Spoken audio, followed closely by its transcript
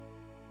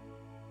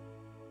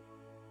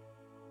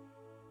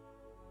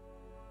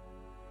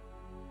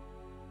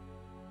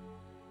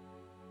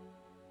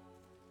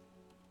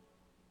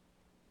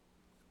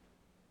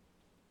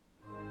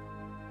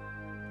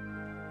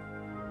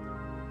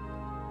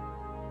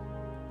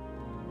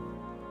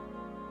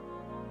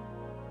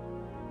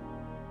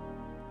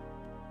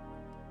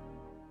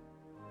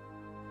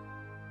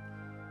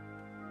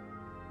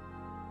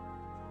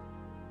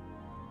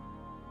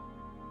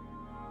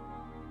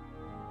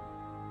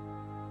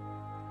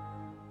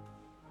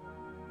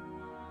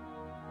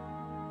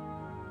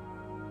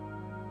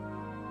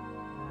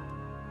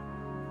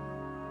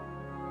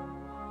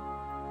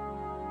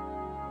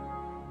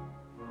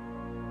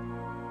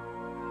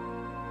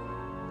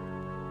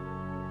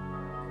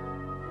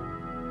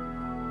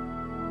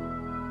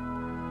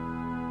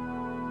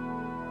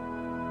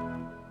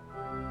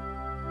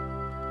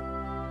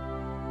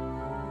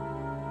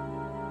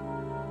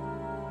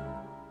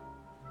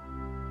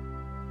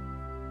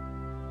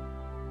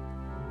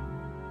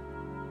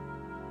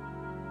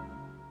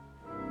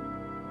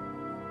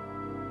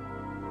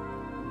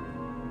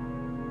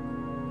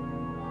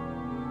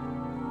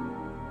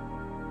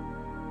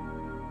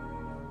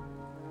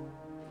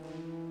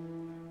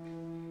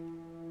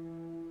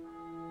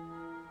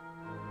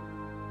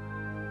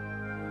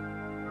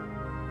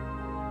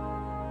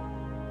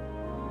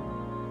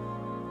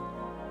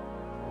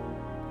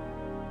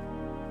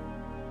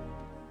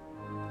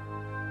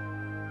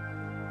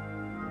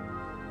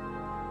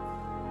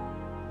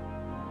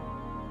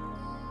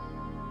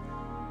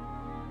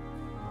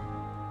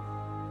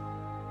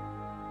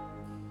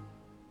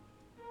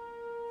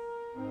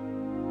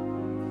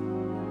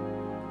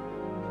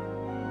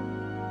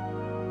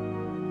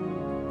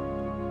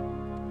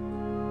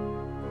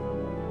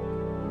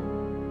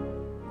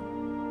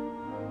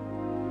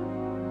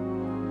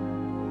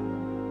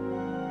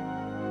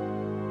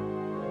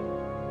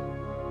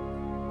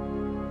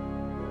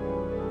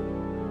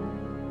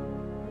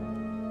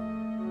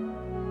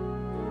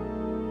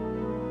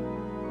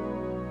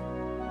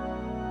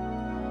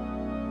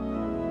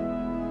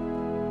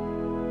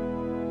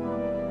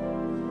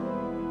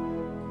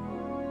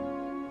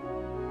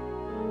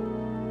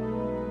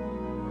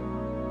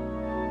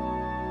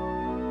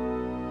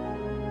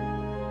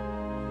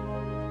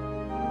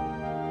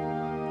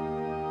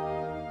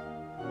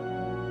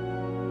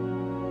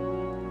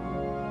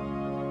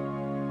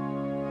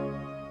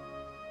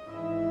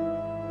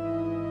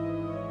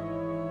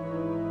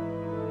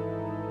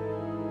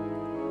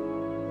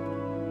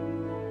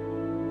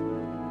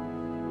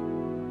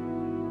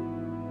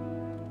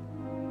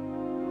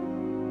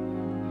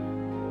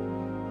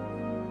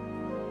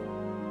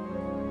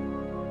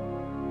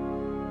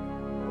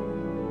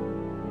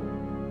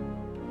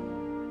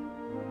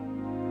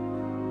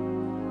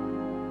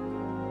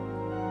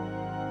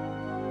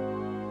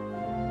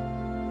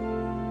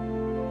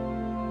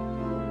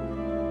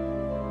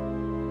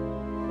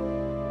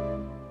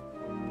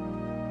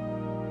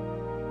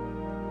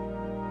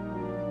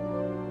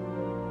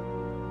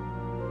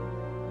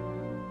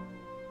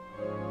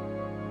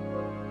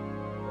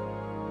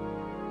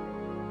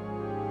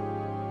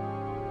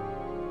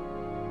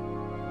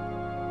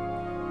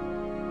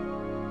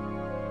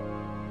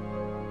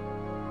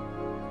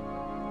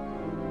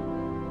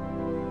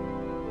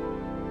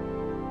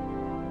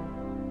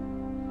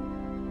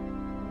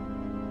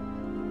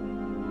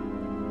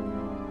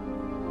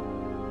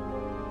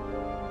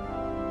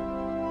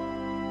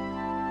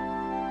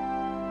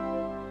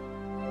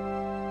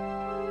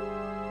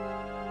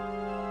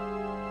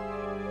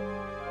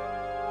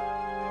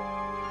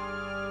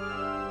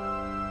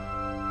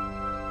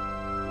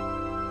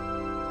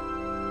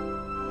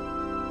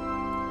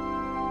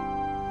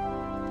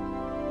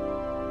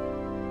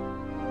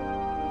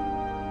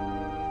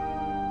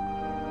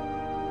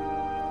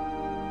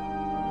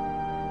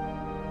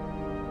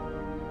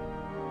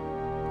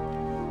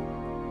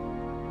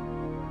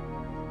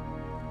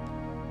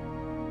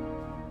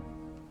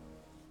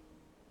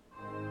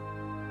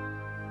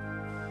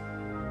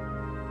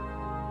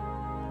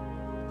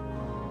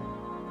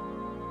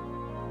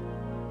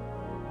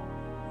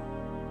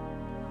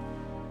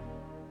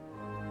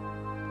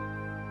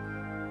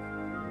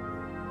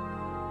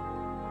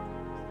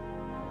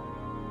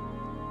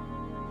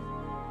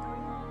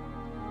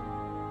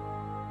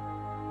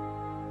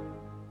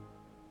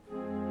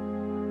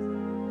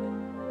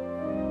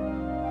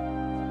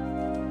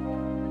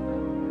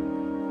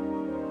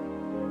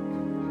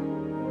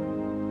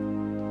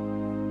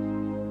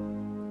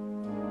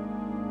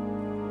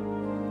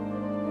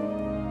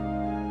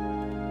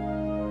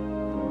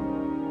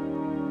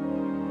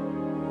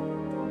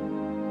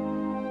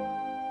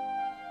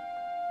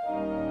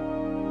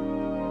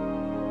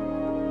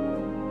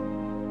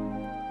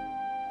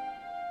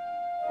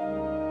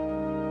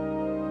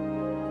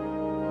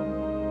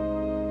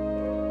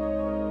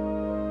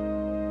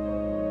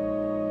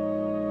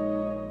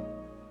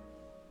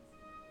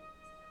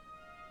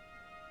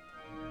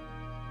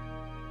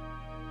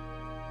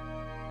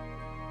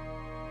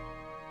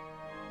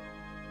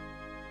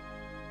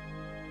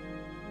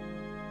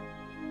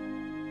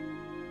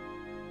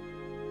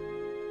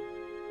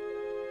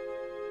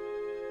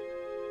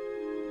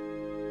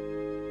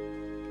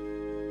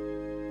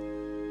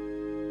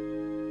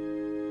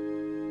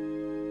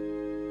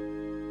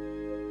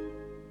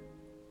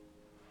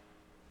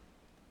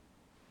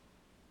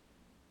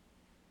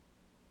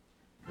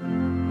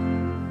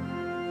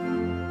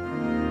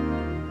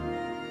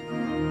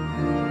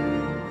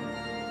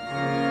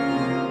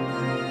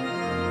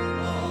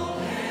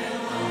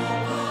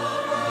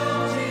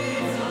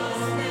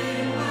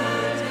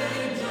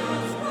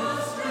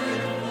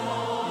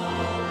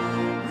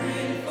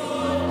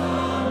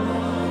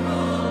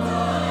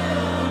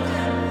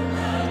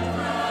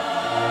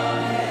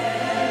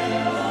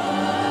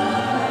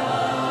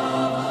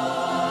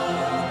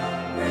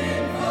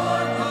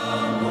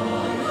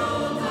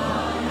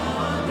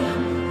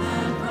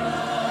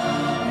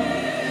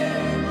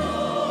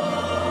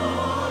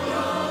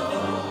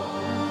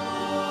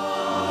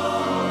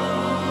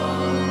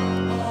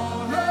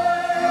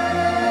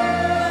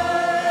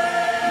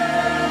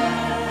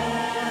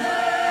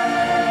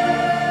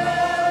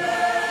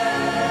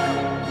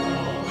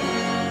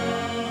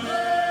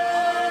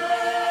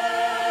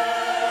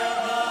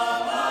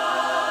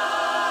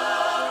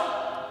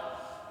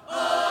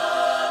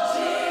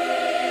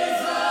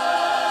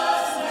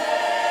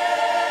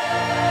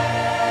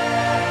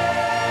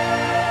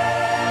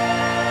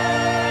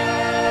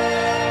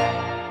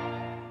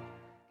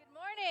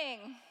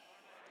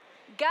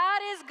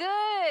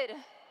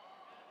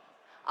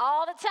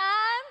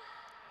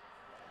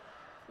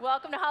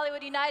Welcome to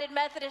Hollywood United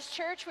Methodist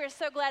Church. We're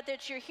so glad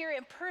that you're here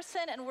in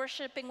person and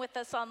worshiping with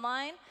us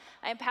online.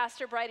 I am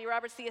Pastor Bridie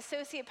Roberts, the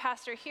associate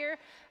pastor here.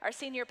 Our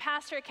senior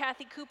pastor,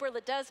 Kathy Cooper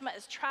Ledesma,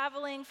 is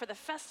traveling for the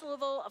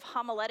Festival of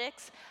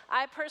Homiletics.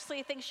 I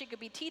personally think she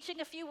could be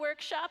teaching a few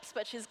workshops,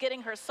 but she's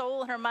getting her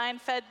soul and her mind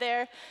fed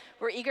there.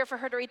 We're eager for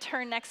her to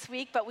return next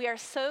week, but we are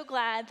so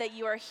glad that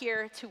you are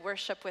here to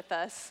worship with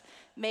us.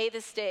 May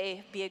this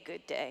day be a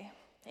good day.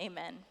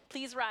 Amen.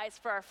 Please rise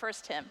for our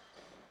first hymn.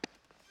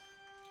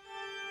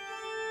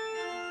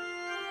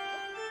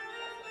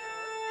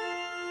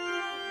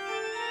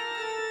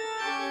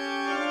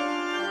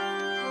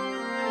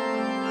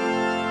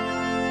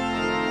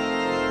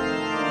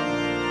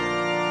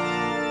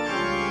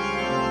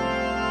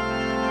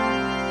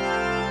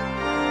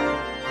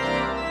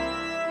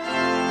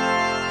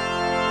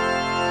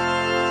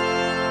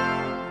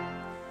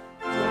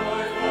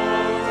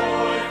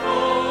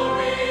 Joyful,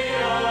 we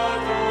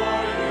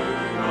adore you,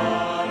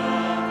 God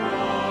of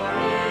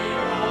glory.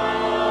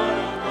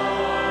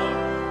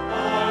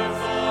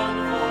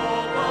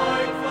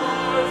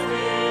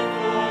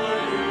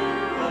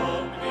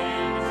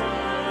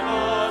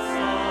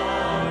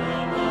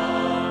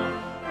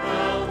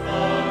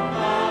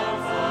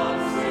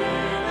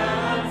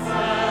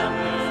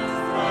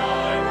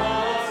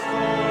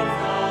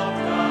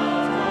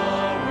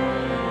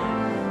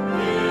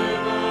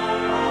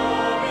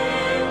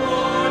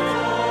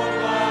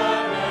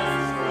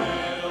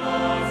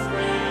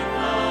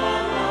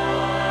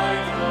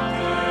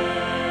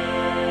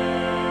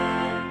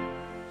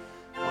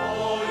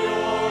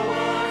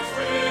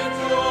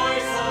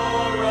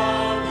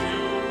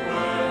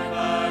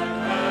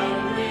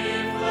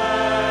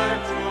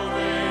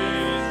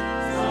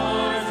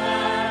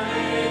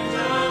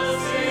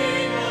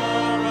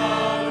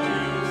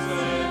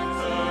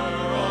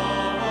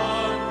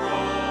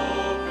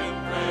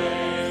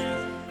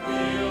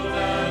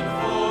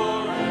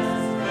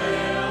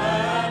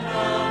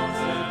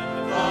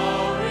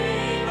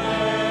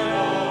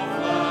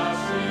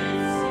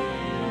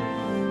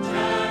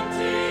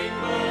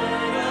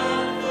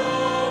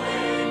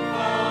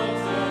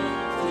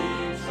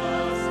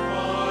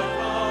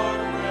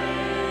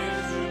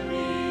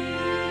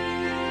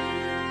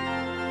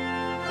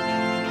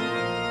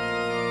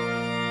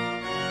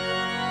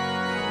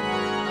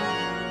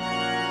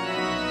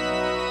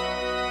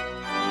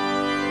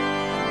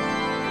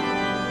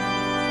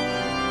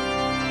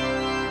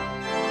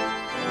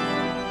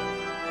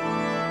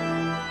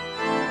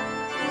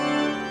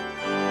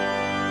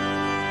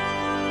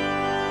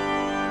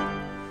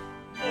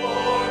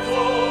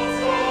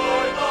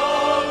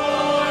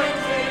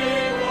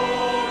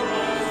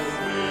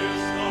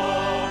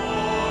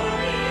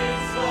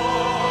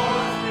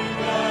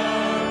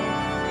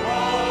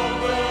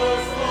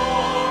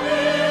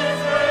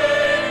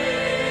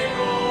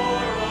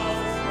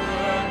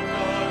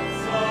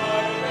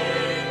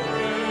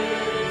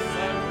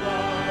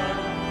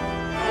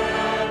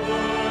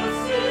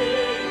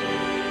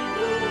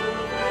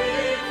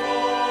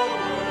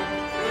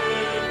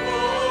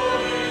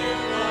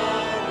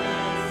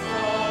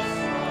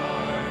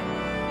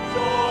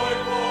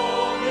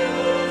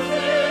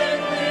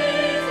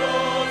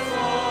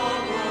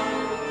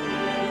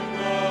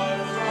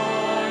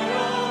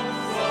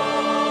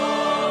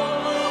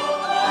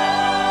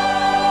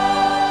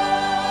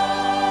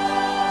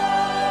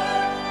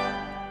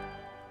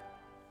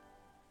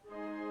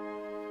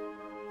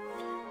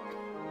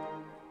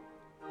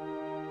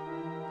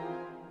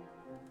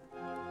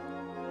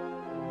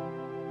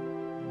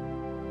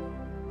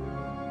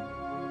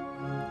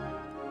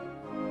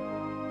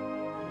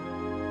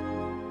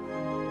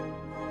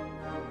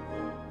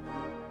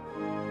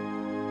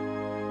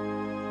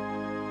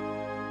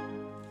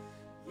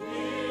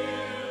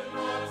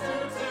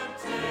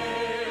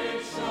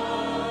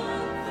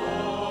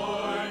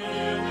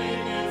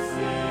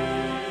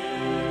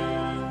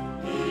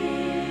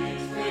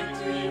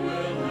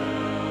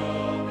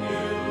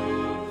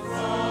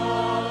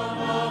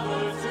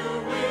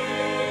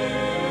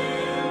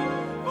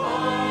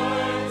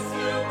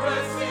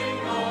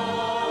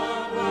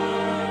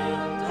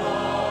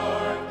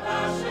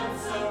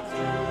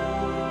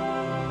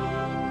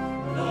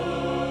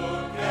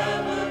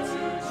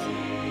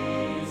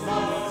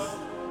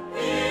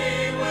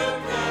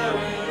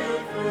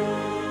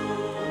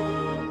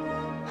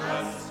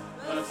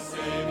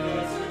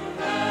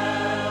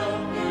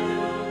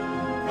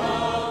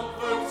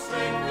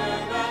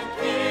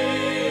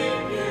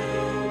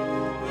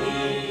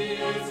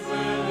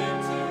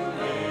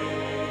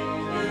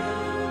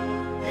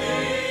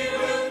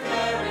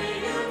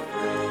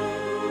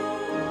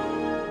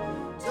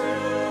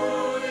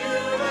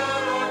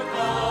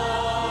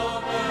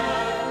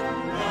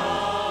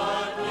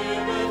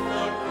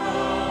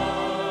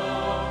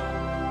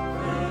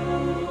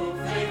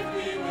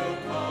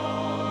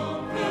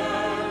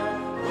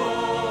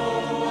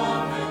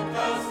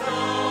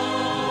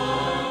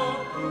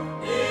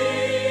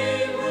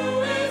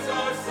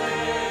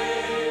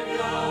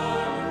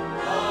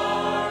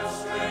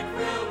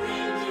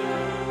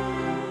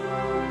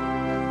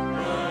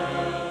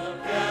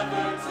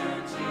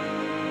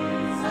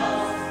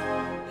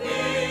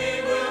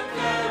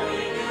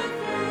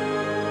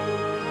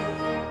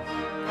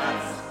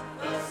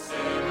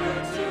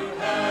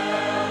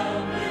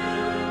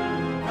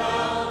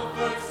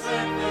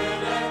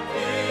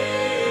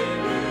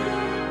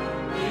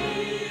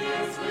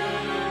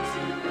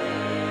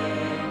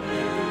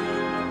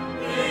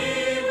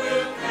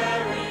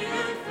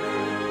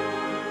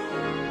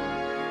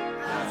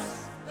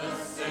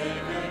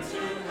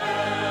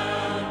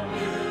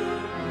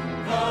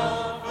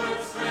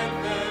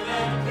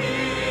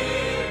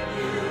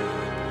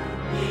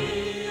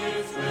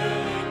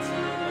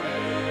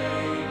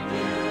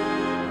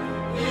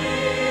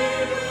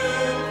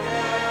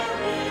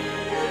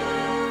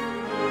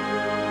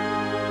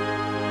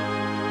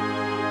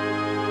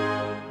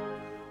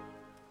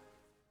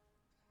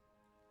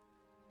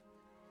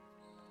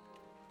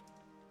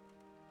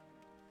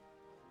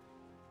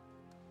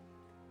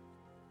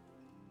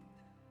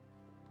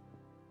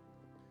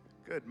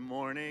 Good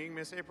morning,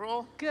 Miss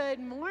April. Good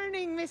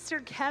morning,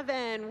 Mr.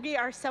 Kevin. We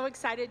are so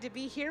excited to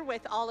be here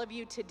with all of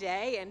you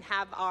today and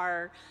have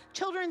our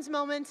children's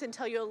moments and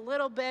tell you a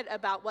little bit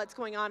about what's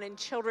going on in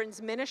children's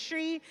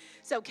ministry.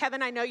 So,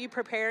 Kevin, I know you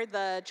prepared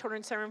the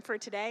children's sermon for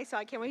today, so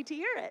I can't wait to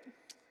hear it.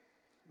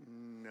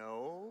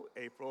 No,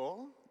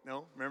 April.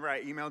 No, remember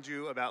I emailed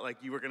you about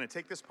you were going to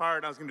take this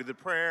part. I was going to do the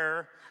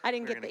prayer. I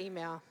didn't get the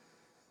email.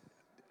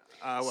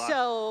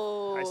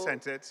 So I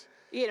sent it.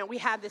 You know, we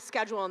had this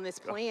schedule and this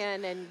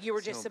plan, and you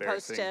were just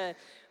supposed to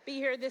be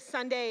here this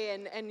Sunday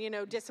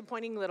and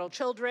disappointing little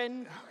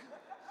children.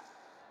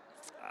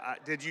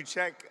 Did you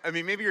check? I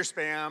mean, maybe your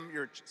spam.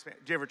 Do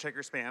you ever check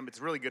your spam? It's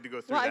really good to go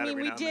through that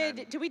every now and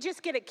then. Did we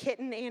just get a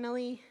kitten,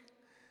 Annalie?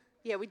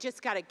 Yeah, we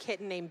just got a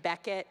kitten named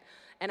Beckett.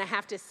 And I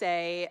have to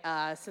say,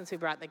 since we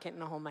brought the kitten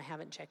home, I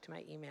haven't checked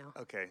my email.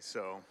 Okay,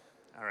 so,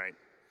 all right.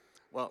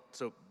 Well,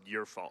 so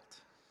your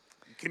fault.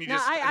 Can you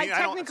I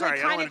technically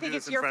kind of think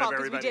it's your fault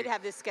because we did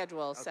have this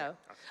schedule. Okay, so, okay.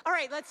 All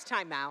right, let's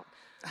time out.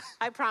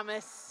 I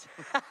promise.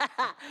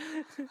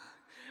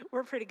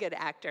 We're pretty good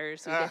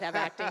actors. We did have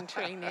acting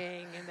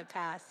training in the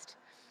past.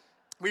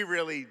 We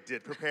really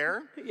did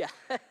prepare. Yeah.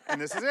 And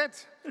this is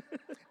it.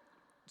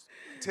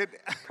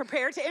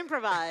 Prepare to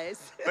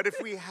improvise. But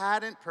if we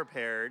hadn't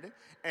prepared,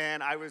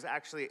 and I was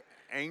actually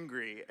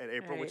angry at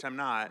April, which I'm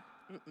not,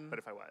 but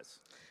if I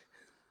was,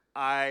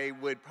 I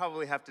would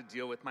probably have to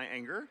deal with my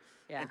anger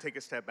and take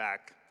a step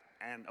back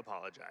and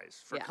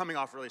apologize for coming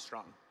off really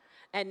strong.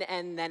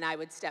 And then I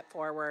would step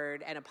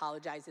forward and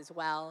apologize as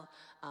well,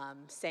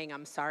 saying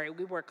I'm sorry.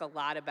 We work a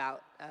lot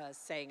about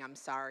saying I'm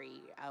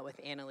sorry with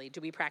Annalie.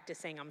 Do we practice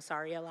saying I'm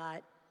sorry a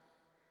lot?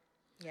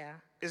 Yeah.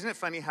 Isn't it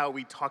funny how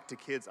we talk to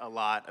kids a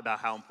lot about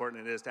how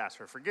important it is to ask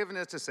for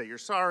forgiveness, to say you're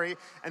sorry,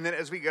 and then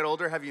as we get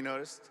older, have you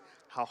noticed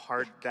how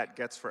hard that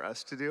gets for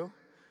us to do?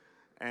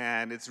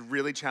 And it's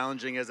really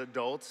challenging as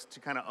adults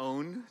to kind of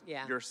own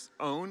your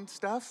own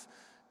stuff,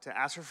 to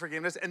ask for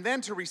forgiveness, and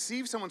then to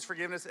receive someone's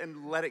forgiveness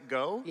and let it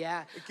go.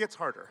 Yeah. It gets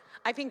harder.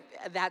 I think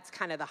that's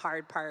kind of the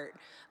hard part,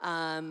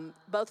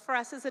 both for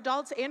us as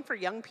adults and for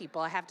young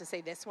people. I have to say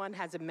this one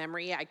has a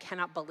memory I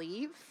cannot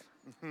believe.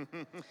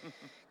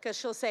 Because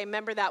she'll say,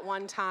 remember that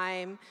one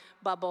time,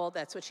 Bubble,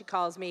 that's what she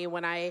calls me,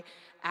 when I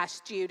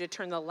asked you to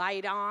turn the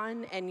light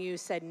on and you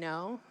said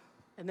no,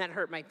 and that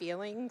hurt my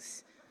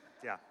feelings.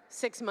 Yeah.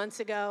 6 months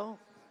ago.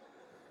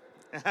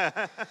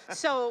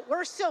 So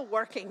we're still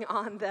working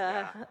on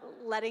the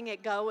letting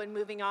it go and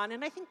moving on.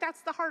 And I think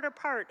that's the harder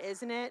part,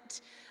 isn't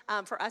it?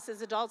 For us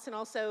as adults, and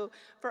also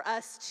for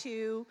us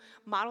to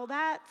model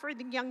that for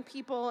the young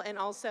people, and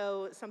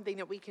also something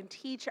that we can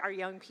teach our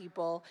young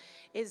people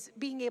is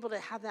being able to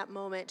have that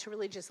moment to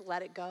really just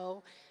let it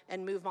go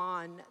and move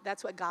on.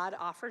 That's what God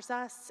offers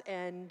us.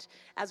 And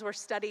as we're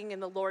studying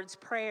in the Lord's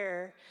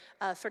Prayer,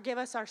 forgive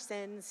us our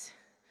sins,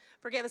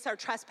 forgive us our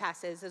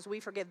trespasses as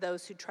we forgive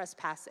those who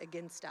trespass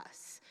against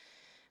us.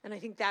 And I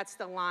think that's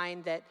the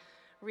line that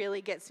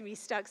really gets me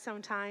stuck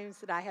sometimes,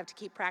 that I have to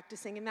keep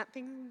practicing, and that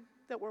thing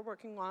that we're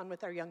working on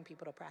with our young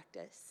people to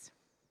practice.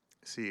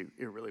 See,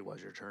 it really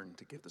was your turn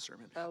to give the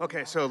sermon. Oh,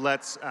 okay, so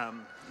let's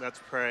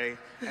pray,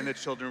 and the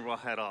children will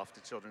head off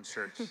to Children's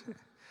Church.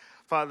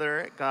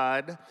 Father,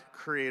 God,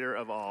 creator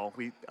of all,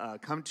 we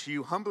come to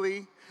you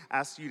humbly,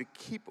 ask you to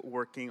keep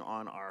working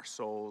on our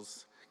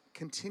souls.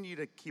 Continue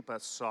to keep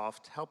us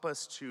soft. Help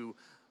us to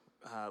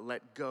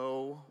let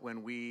go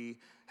when we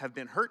have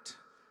been hurt.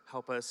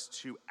 Help us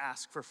to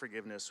ask for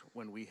forgiveness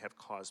when we have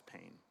caused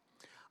pain.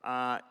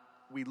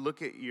 We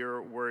look at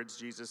your words,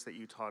 Jesus, that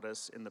you taught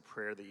us in the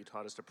prayer that you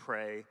taught us to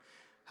pray.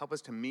 Help us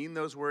to mean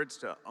those words,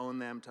 to own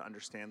them, to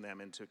understand them,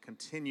 and to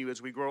continue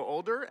as we grow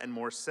older and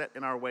more set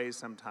in our ways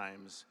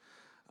sometimes,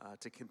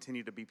 to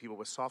continue to be people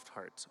with soft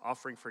hearts,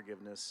 offering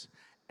forgiveness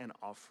and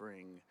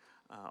offering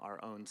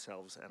our own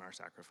selves and our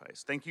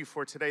sacrifice. Thank you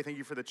for today. Thank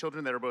you for the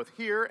children that are both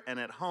here and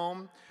at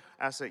home.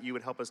 Ask that you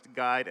would help us to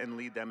guide and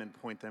lead them and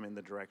point them in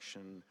the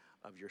direction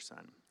of your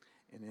Son.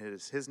 And it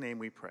is his name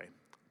we pray.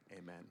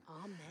 Amen.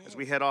 Amen. As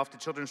we head off to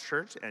Children's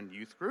Church and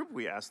Youth Group,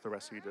 we ask the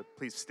rest of you to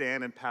please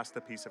stand and pass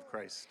the peace of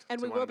Christ.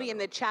 And we will be in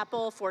the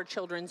chapel for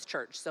Children's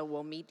Church, so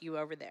we'll meet you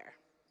over there.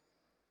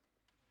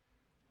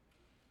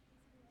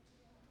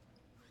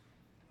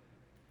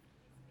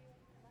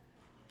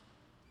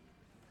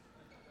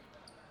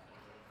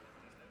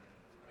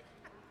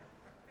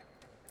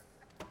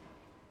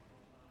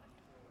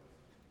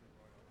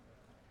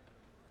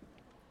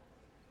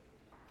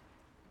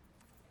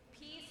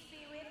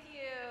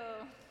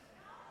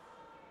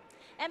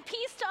 And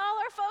peace to all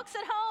our folks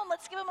at home.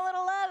 Let's give them a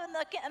little love and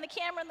the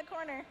camera in the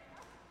corner.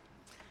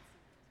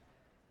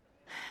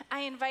 I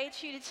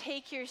invite you to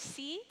take your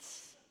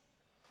seats,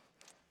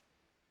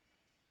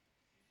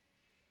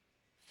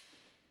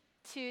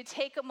 to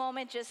take a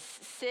moment,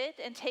 just sit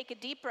and take a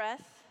deep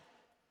breath.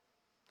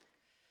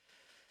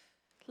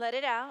 Let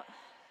it out.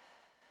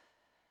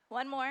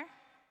 One more.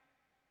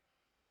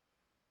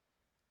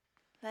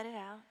 Let it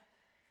out.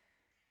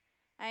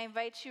 I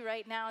invite you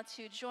right now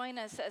to join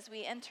us as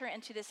we enter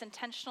into this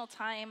intentional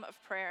time of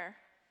prayer,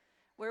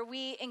 where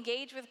we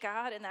engage with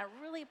God in that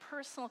really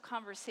personal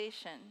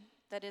conversation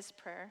that is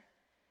prayer,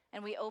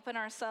 and we open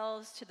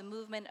ourselves to the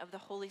movement of the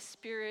Holy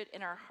Spirit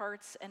in our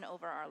hearts and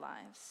over our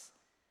lives.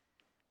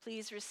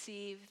 Please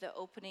receive the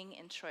opening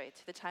introit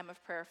to the time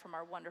of prayer from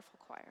our wonderful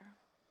choir.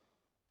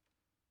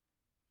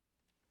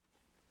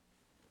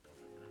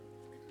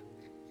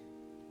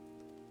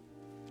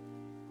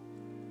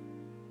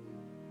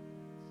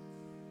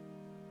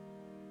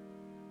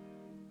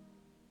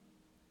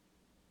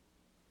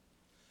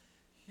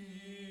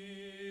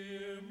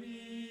 Hear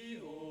me,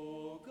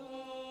 O God,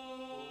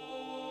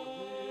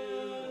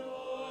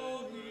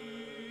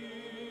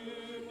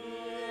 hear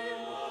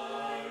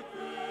my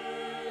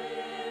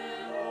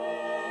prayer,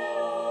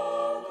 O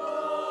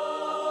God,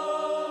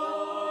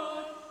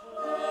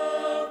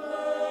 have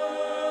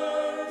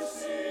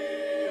mercy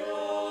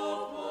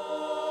upon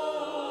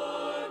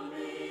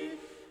me,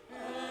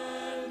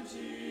 and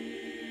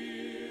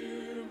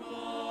hear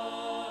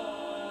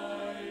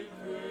my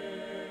prayer.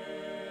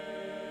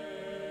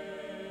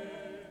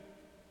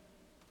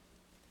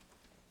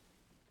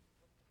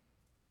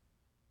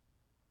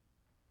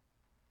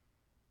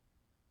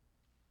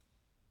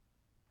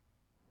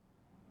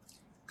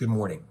 Good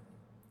morning.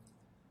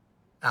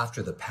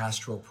 After the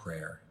pastoral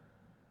prayer,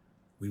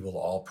 we will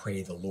all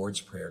pray the Lord's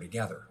Prayer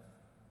together.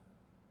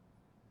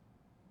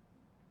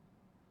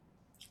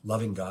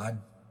 Loving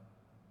God,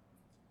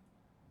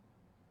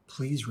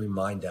 please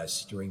remind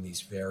us during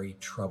these very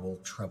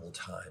troubled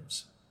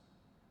times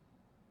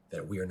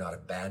that we are not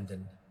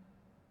abandoned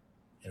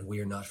and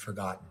we are not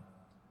forgotten,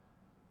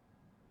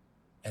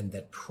 and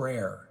that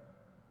prayer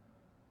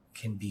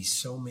can be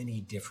so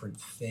many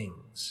different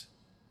things.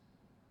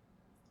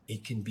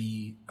 It can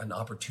be an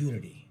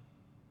opportunity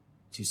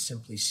to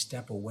simply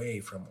step away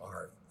from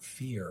our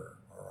fear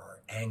or our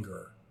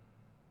anger,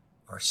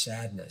 our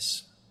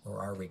sadness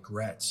or our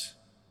regrets,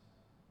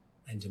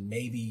 and to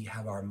maybe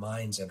have our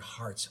minds and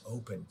hearts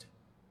opened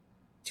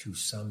to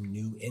some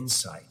new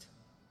insight,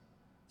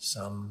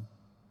 some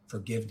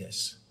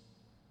forgiveness,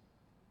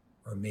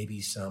 or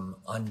maybe some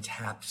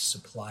untapped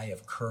supply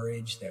of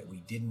courage that we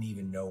didn't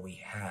even know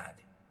we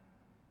had.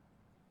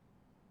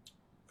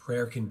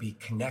 Prayer can be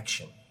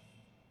connection.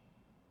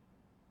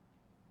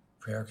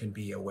 Prayer can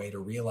be a way to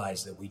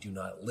realize that we do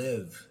not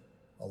live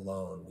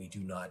alone. We do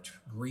not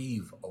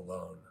grieve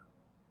alone.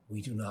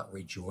 We do not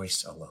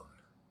rejoice alone.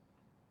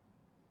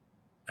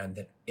 And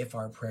that if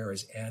our prayer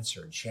is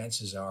answered,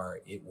 chances are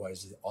it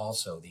was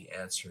also the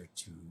answer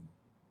to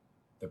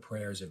the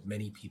prayers of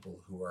many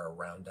people who are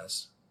around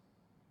us,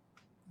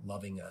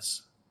 loving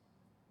us,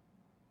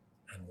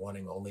 and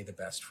wanting only the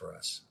best for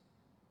us.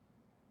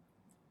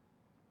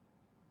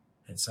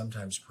 And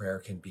sometimes prayer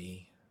can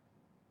be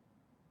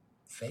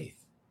faith.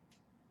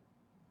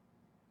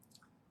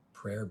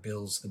 Prayer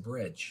builds the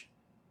bridge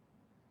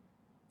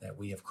that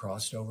we have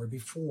crossed over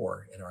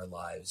before in our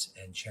lives,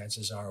 and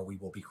chances are we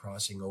will be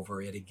crossing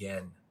over it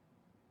again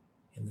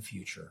in the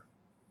future.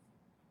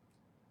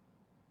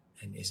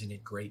 And isn't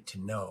it great to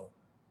know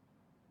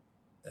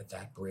that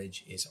that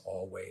bridge is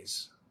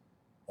always,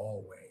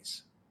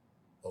 always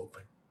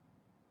open?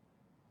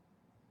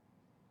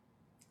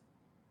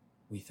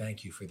 We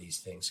thank you for these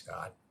things,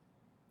 God.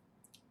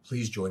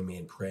 Please join me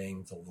in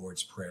praying the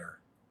Lord's Prayer.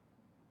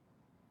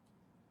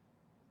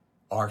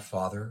 Our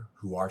Father,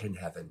 who art in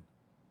heaven,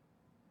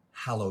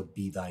 hallowed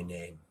be thy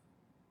name.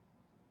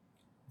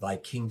 Thy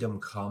kingdom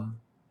come,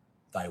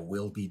 thy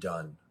will be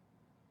done,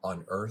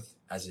 on earth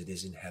as it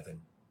is in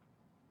heaven.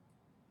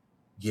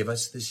 Give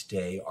us this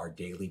day our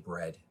daily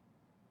bread,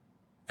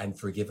 and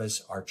forgive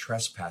us our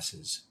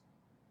trespasses,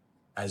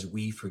 as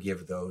we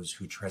forgive those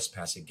who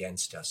trespass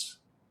against us.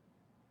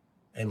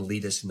 And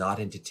lead us not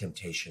into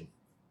temptation,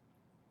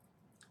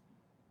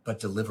 but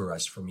deliver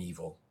us from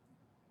evil.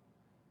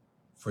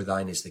 For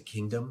thine is the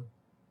kingdom,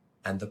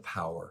 and the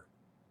power,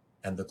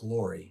 and the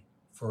glory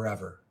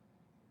forever.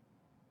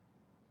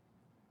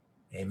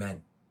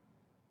 Amen.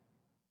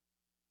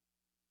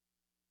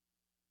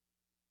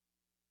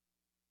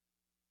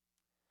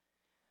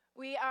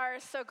 We are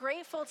so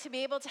grateful to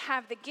be able to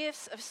have the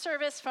gifts of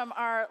service from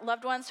our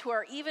loved ones who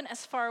are even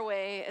as far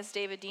away as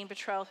David Dean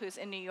Petrell, who's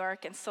in New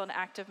York and still an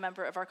active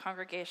member of our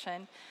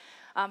congregation.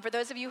 For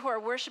those of you who are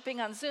worshiping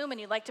on Zoom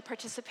and you'd like to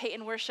participate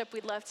in worship,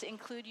 we'd love to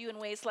include you in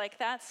ways like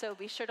that, so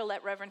be sure to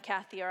let Reverend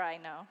Kathy or I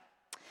know.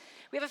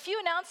 We have a few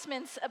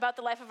announcements about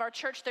the life of our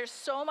church. There's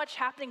so much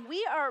happening.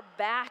 We are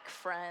back,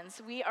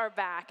 friends. We are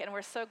back, and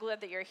we're so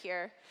glad that you're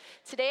here.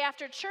 Today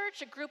after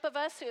church, a group of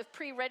us who have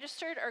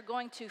pre-registered are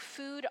going to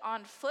Food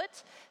on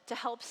Foot to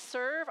help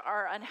serve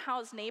our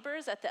unhoused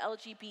neighbors at the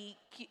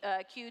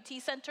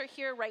LGBTQ Center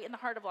here right in the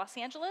heart of Los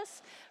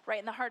Angeles, right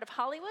in the heart of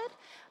Hollywood.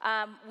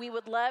 We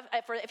would love,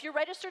 if you're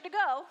registered to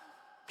go,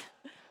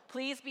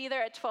 please be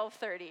there at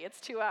 12:30. It's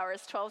 2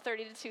 hours,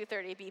 12:30 to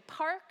 2:30. Be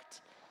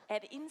parked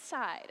and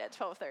inside at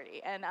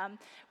 12:30. And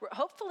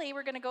hopefully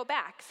we're going to go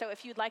back. So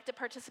if you'd like to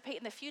participate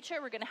in the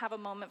future, we're going to have a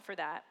moment for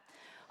that.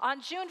 On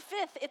June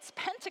 5th, it's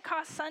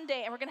Pentecost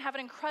Sunday, and we're going to have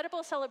an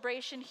incredible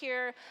celebration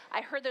here.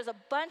 I heard there's a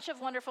bunch of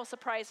wonderful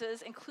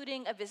surprises,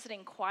 including a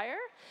visiting choir.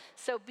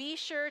 So be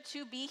sure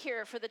to be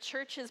here for the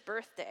church's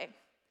birthday.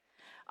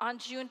 On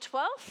June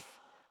 12th,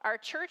 our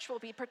church will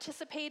be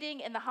participating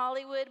in the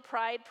Hollywood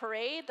Pride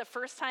Parade. The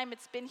first time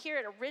it's been here,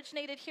 it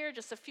originated here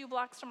just a few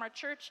blocks from our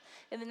church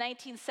in the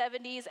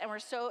 1970s, and we're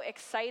so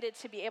excited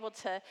to be able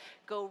to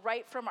go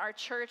right from our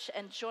church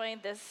and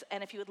join this.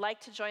 And if you would like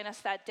to join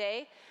us that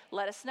day,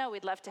 let us know.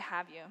 We'd love to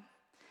have you.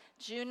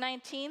 June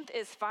 19th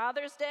is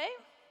Father's Day.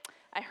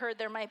 I heard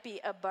there might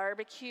be a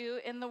barbecue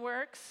in the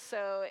works.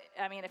 So,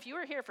 if you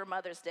were here for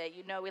Mother's Day,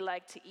 you know we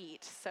like to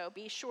eat. So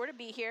be sure to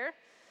be here.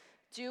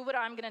 Do what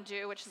I'm going to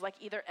do, which is like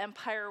either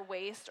Empire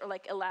waist or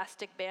like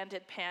elastic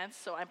banded pants,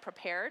 so I'm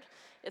prepared.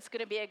 It's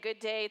going to be a good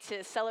day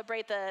to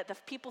celebrate the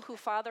people who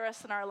father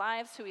us in our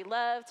lives, who we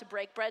love, to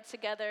break bread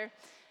together,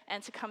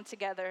 and to come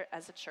together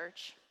as a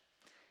church.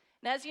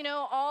 And as you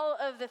know, all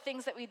of the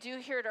things that we do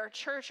here at our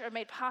church are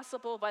made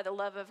possible by the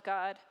love of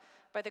God,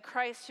 by the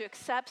Christ who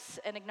accepts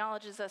and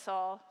acknowledges us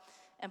all,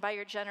 and by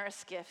your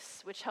generous gifts,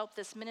 which help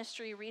this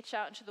ministry reach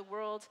out into the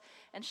world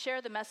and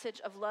share the message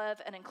of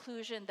love and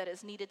inclusion that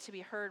is needed to be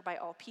heard by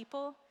all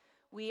people.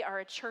 We are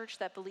a church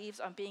that believes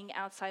on being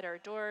outside our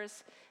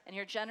doors, and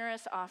your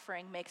generous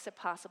offering makes it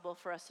possible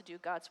for us to do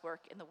God's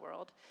work in the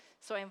world.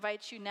 So I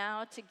invite you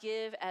now to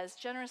give as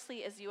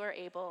generously as you are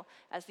able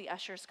as the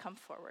ushers come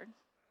forward.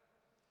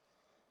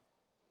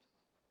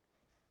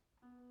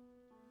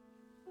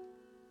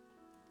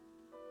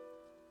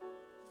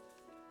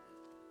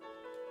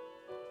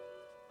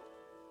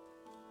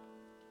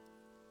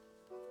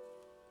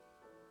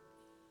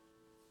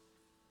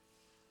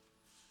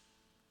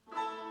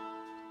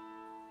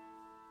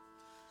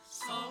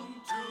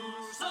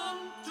 Sanctus,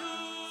 Sanctus,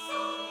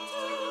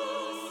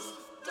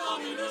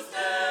 Dominus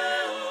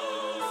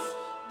Deus,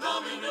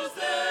 Dominus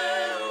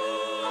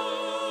Deus,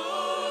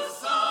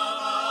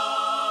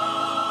 Sabaoth.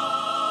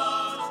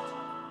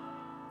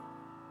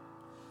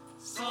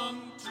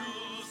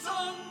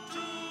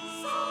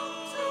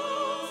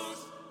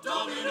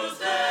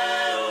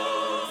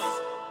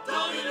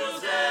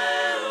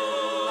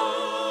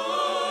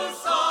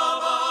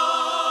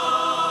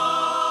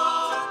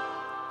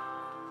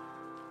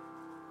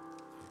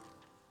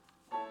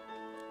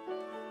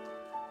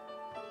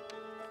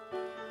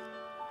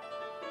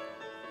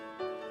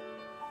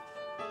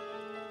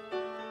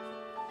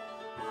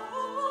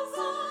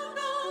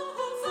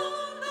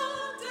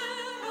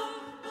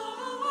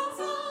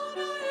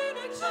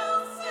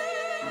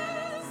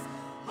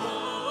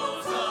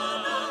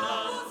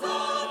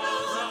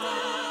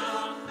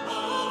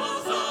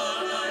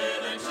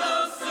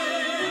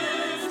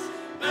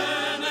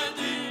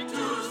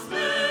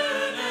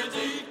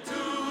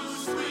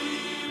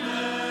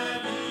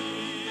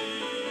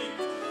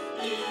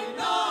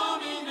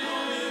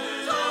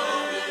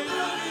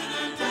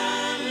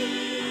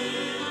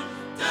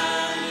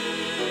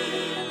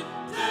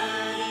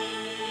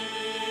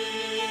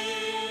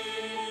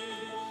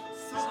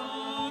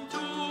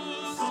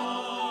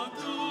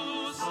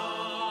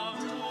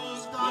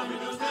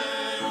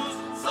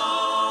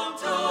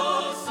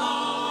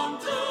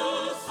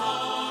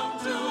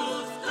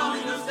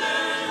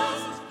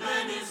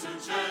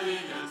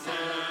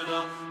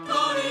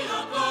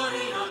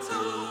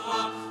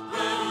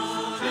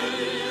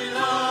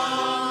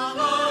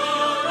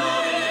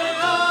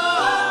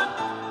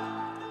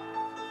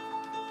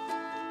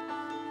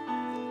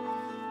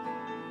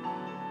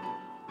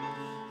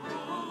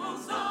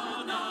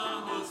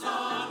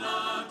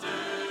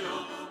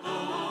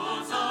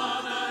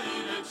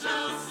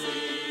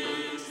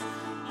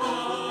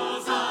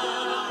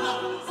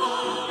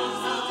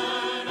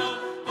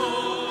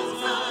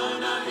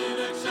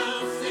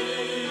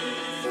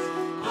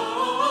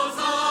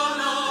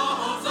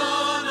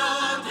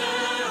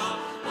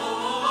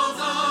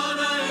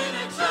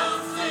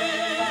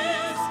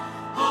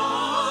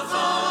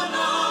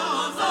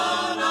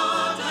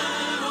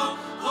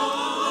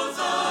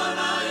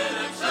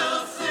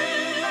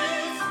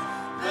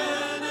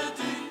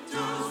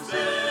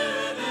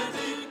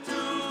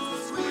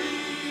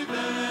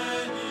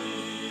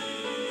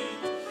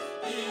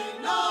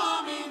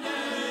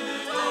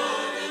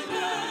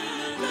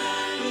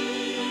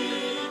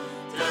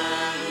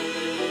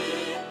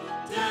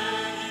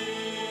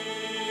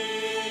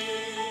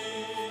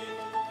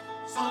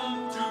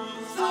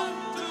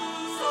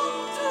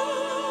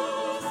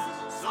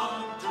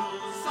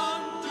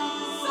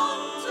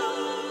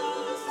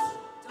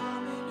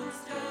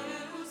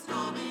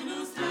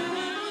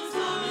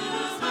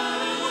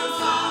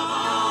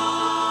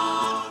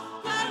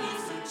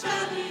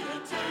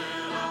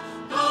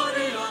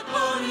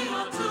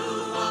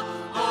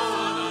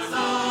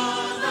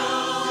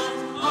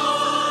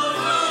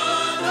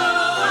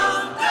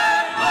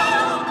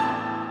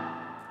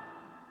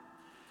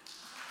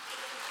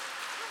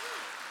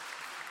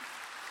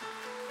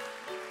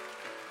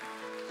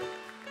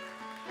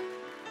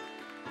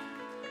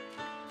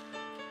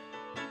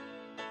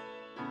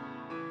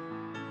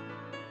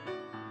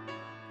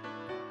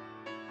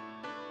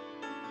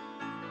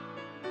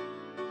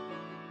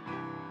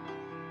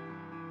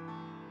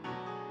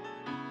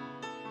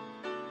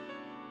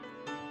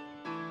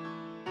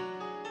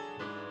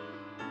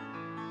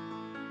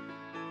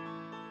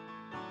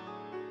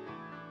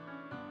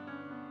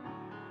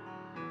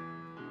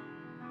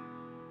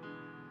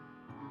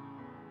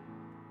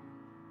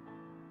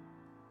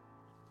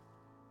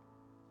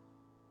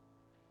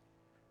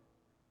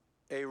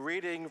 A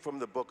reading from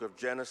the book of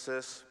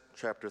Genesis,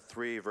 chapter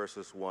 3,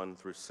 verses 1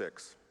 through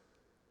 6.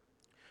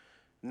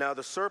 Now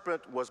the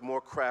serpent was more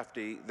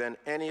crafty than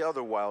any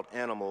other wild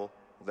animal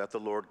that the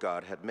Lord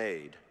God had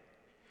made.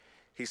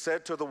 He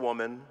said to the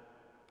woman,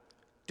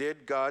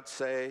 "Did God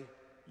say,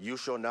 'You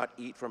shall not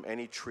eat from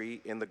any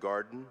tree in the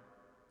garden?'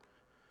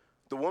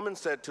 The woman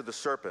said to the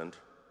serpent,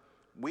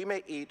 'We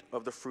may eat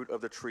of the fruit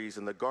of the trees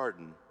in the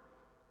garden.'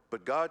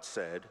 But God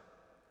said,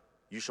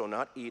 'You shall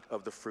not eat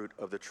of the fruit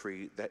of the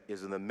tree that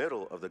is in the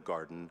middle of the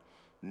garden,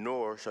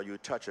 nor shall you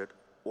touch it,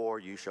 or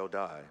you shall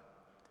die.'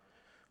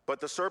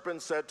 But the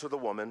serpent said to the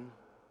woman,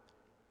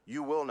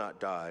 'You will not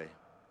die,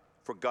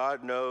 for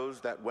God knows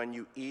that when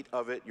you eat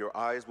of it, your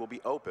eyes will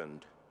be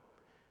opened.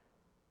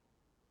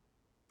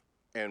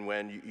 And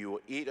when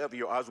you eat of it,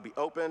 your eyes will be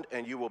opened,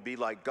 and you will be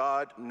like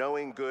God,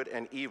 knowing good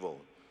and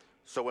evil.'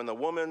 So when the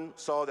woman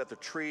saw that the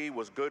tree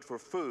was good for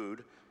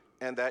food,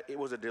 and that it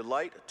was a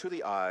delight to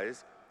the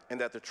eyes, and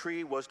that the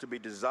tree was to be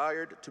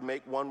desired to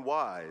make one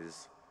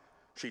wise,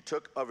 she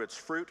took of its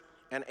fruit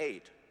and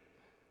ate.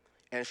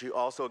 And she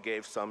also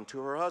gave some to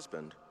her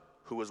husband,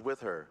 who was with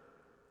her,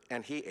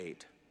 and he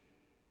ate."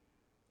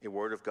 A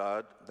word of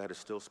God that is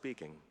still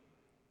speaking.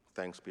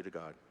 Thanks be to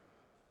God.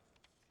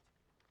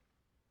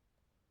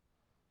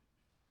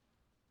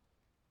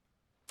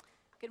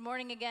 Good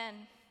morning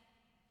again.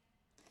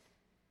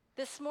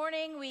 This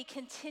morning, we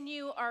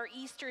continue our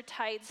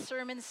Eastertide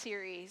sermon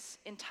series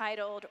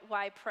entitled,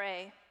 Why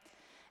Pray?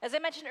 As I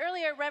mentioned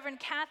earlier, Reverend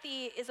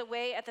Kathy is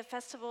away at the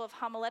Festival of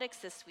Homiletics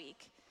this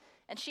week,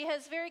 and she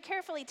has very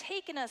carefully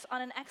taken us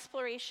on an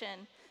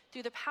exploration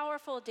through the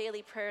powerful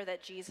daily prayer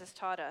that Jesus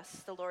taught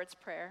us, the Lord's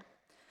Prayer.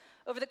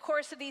 Over the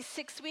course of these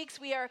 6 weeks,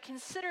 we are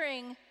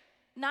considering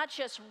not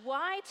just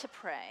why to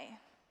pray,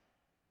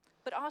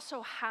 but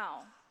also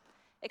how,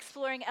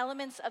 exploring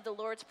elements of the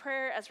Lord's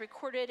Prayer as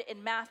recorded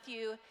in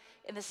Matthew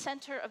in the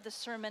center of the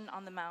Sermon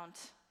on the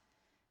Mount.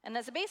 And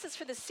as a basis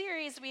for this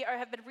series, we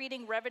have been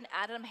reading Reverend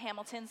Adam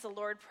Hamilton's The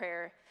Lord's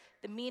Prayer,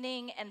 the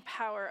meaning and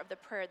power of the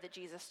prayer that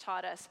Jesus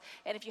taught us.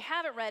 And if you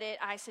haven't read it,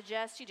 I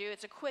suggest you do.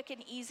 It's a quick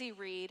and easy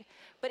read,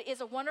 but it is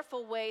a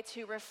wonderful way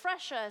to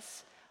refresh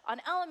us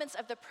on elements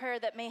of the prayer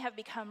that may have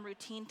become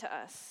routine to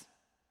us.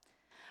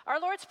 Our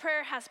Lord's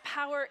Prayer has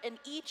power in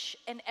each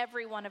and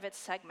every one of its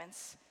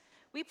segments.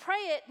 We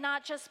pray it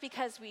not just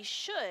because we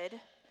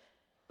should,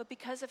 but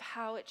because of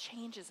how it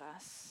changes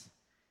us.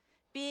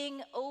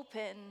 Being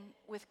open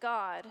with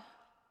God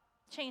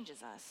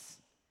changes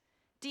us.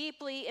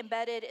 Deeply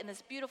embedded in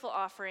this beautiful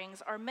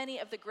offerings are many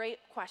of the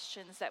great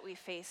questions that we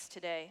face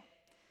today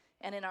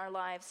and in our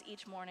lives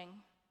each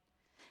morning.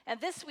 And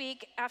this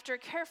week, after a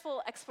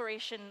careful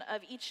exploration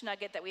of each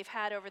nugget that we've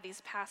had over these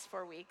past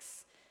 4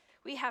 weeks,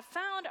 we have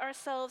found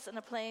ourselves in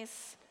a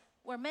place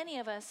where many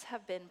of us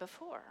have been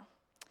before,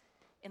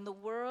 in the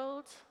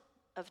world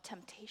of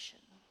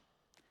temptation.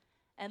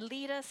 And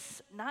lead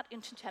us not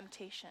into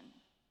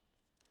temptation,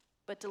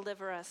 but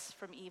deliver us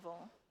from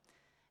evil.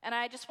 And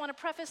I just want to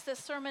preface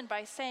this sermon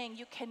by saying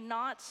you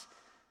cannot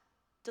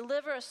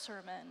deliver a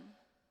sermon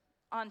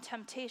on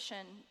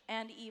temptation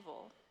and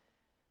evil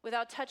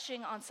without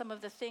touching on some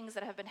of the things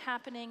that have been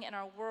happening in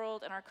our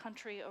world and our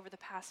country over the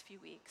past few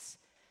weeks.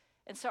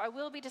 And so I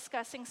will be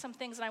discussing some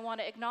things, and I want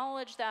to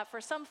acknowledge that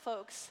for some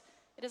folks,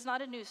 it is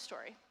not a news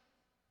story.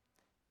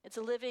 It's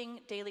a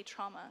living daily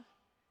trauma.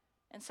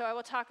 And so I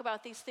will talk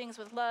about these things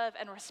with love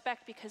and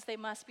respect because they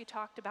must be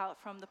talked about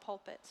from the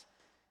pulpit.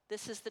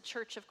 This is the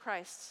Church of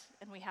Christ,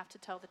 and we have to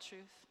tell the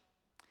truth.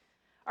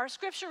 Our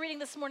scripture reading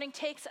this morning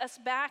takes us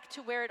back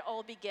to where it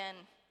all began,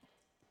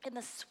 in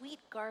the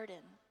sweet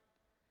garden,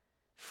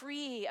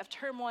 free of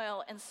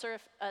turmoil and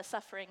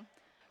suffering,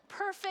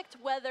 perfect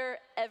weather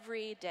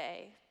every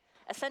day,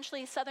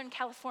 essentially Southern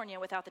California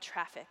without the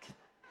traffic.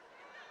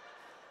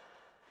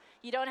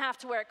 You don't have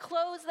to wear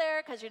clothes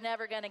there because you're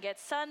never going to get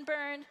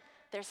sunburned.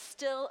 There's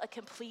still a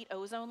complete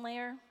ozone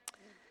layer.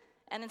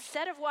 And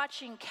instead of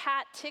watching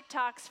cat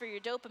TikToks for your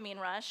dopamine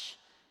rush,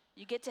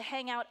 you get to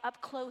hang out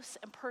up close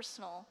and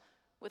personal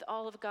with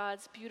all of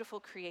God's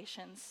beautiful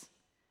creations.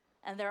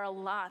 And there are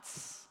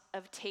lots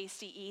of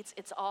tasty eats.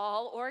 It's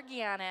all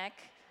organic,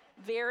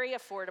 very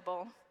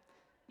affordable.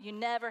 You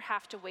never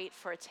have to wait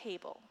for a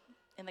table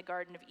in the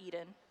Garden of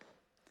Eden.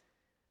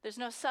 There's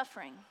no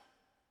suffering.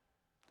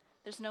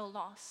 There's no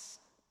loss.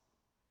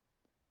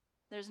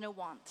 There's no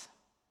want.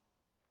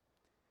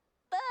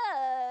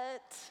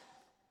 But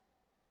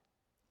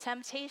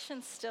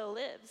temptation still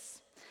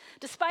lives.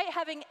 Despite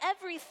having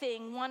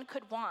everything one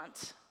could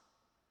want,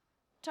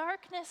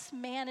 darkness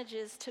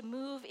manages to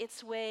move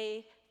its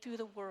way through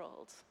the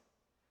world.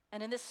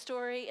 And in this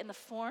story, in the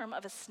form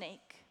of a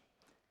snake,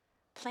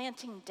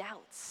 planting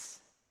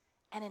doubts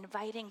and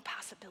inviting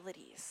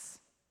possibilities.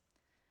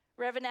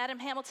 Reverend Adam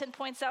Hamilton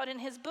points out in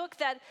his book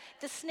that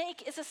the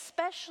snake is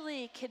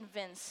especially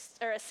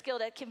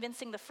skilled at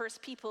convincing the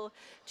first people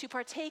to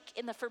partake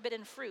in the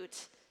forbidden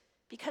fruit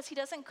because he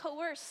doesn't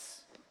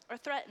coerce or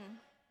threaten.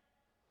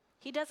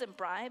 He doesn't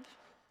bribe.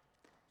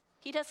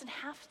 He doesn't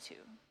have to.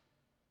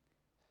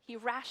 He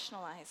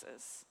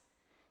rationalizes.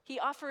 He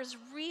offers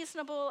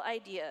reasonable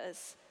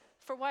ideas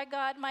for why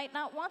God might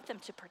not want them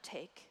to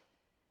partake.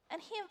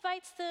 And he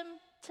invites them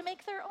to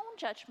make their own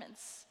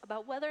judgments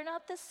about whether or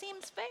not this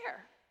seems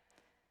fair.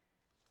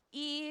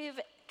 Eve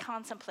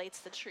contemplates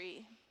the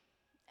tree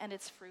and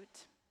its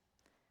fruit.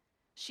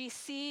 She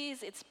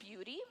sees its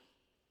beauty,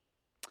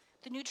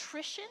 the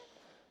nutrition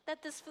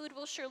that this food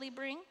will surely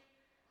bring,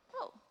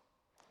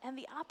 and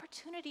the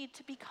opportunity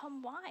to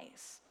become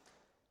wise.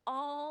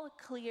 All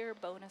clear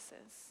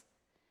bonuses.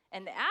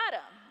 And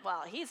Adam,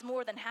 well, he's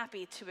more than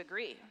happy to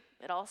agree.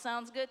 It all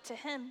sounds good to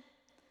him.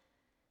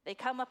 They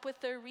come up with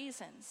their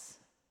reasons,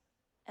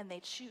 and they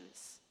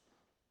choose.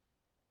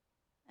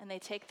 And they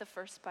take the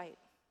first bite.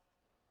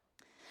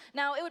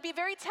 Now, it would be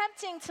very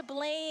tempting to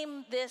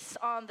blame this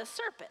on the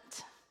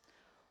serpent,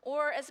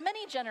 or as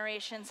many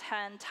generations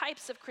and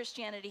types of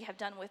Christianity have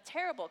done with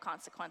terrible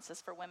consequences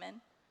for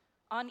women,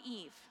 on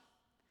Eve.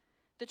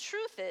 The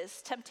truth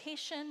is,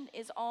 temptation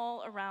is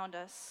all around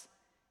us.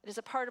 It is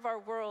a part of our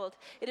world.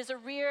 It is a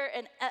real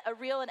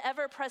and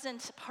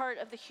ever-present part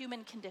of the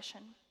human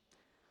condition.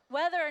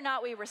 Whether or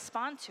not we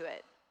respond to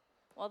it,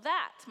 well,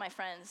 that, my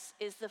friends,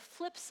 is the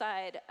flip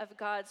side of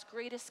God's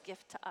greatest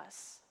gift to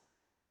us,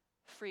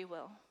 free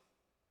will.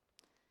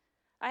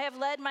 I have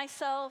led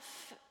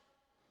myself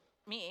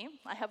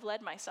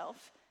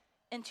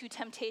into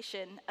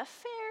temptation a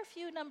fair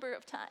few number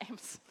of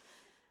times.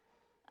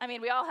 I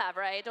mean, we all have,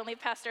 right? Don't leave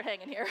Pastor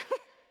hanging here.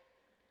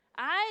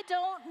 I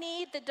don't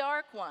need the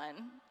dark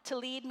one to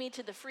lead me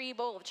to the free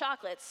bowl of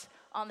chocolates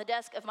on the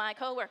desk of my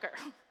coworker.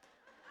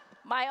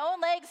 My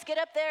own legs get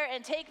up there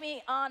and take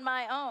me on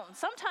my own,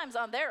 sometimes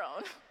on their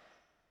own,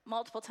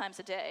 multiple times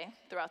a day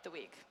throughout the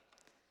week,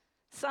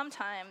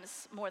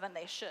 sometimes more than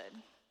they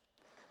should.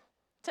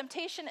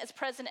 Temptation is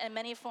present in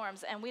many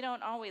forms, and we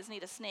don't always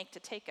need a snake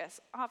to take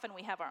us. Often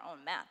we have our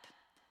own map.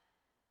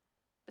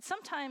 But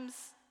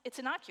sometimes it's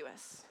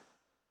innocuous.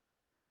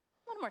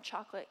 One more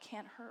chocolate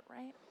can't hurt,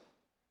 right?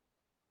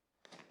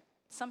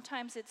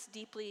 Sometimes it's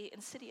deeply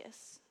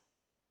insidious.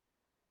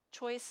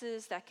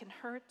 Choices that can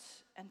hurt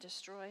and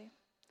destroy,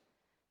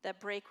 that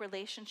break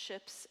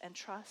relationships and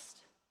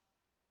trust,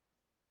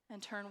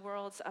 and turn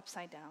worlds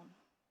upside down.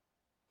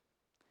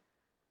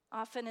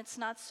 Often it's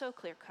not so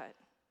clear-cut.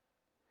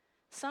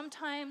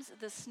 Sometimes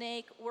the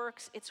snake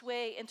works its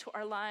way into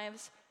our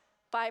lives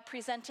by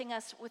presenting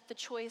us with the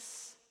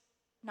choice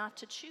not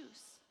to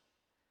choose,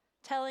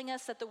 telling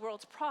us that the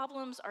world's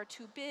problems are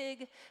too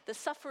big, the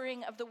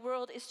suffering of the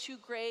world is too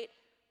great.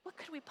 What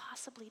could we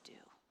possibly do?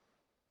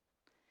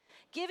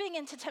 Giving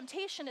into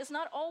temptation is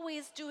not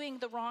always doing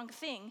the wrong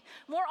thing.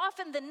 More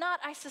often than not,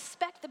 I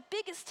suspect the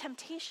biggest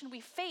temptation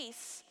we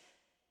face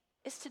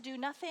is to do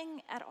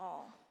nothing at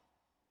all.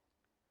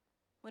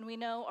 When we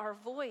know our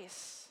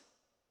voice,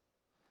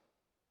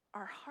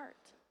 our heart,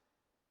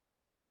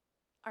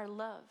 our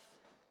love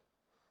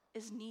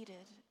is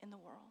needed in the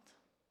world.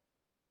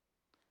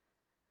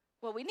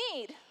 What we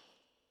need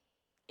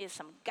is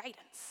some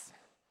guidance.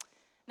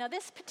 Now,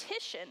 this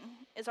petition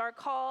is our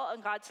call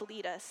on God to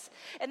lead us.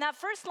 And that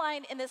first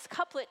line in this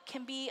couplet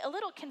can be a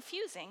little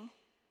confusing.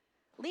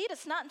 Lead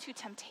us not into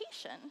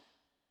temptation.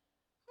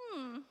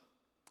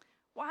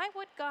 Why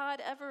would God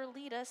ever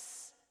lead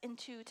us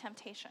into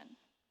temptation?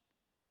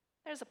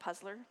 There's a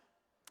puzzler.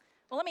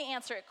 Well, let me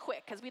answer it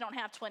quick, because we don't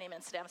have 20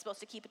 minutes today. I'm supposed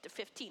to keep it to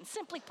 15.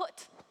 Simply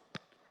put,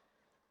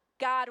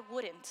 God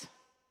wouldn't.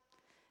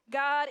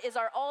 God is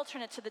our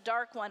alternate to the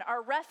dark one,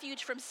 our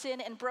refuge from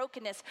sin and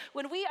brokenness.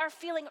 When we are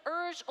feeling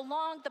urged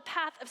along the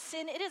path of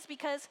sin, it is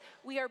because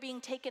we are being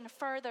taken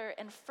further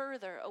and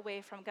further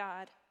away from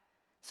God.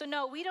 So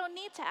no, we don't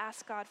need to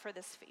ask God for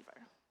this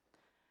favor.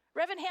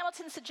 Reverend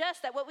Hamilton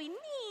suggests that what we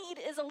need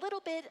is a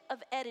little bit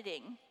of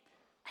editing,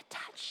 a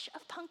touch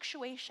of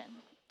punctuation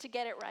to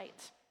get it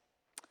right.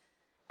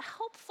 A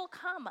helpful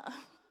comma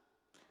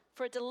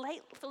for a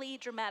delightfully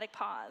dramatic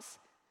pause.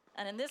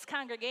 And in this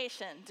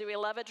congregation, do we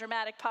love a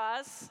dramatic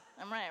pause?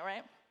 I'm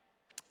right?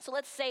 So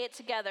let's say it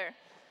together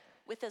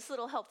with this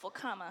little helpful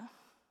comma.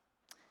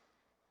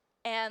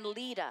 And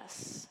lead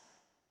us,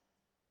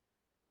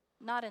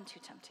 not into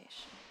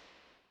temptation,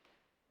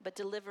 but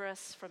deliver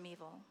us from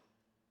evil.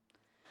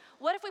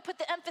 What if we put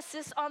the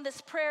emphasis on this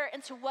prayer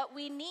into what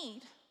we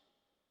need?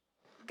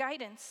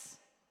 Guidance.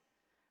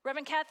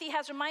 Reverend Kathy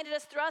has reminded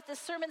us throughout this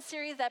sermon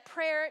series that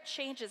prayer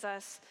changes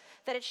us,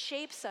 that it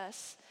shapes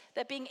us,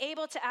 that being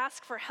able to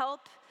ask for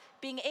help,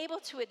 being able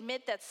to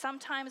admit that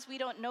sometimes we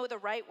don't know the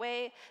right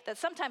way, that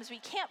sometimes we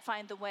can't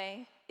find the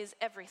way, is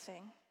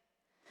everything.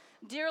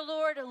 Dear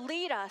Lord,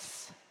 lead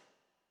us,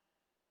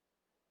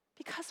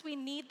 because we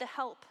need the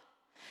help.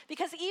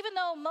 Because even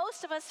though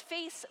most of us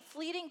face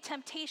fleeting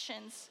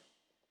temptations,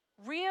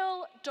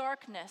 real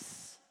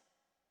darkness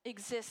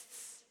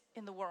exists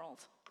in the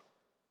world.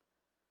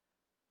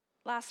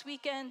 Last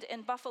weekend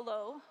in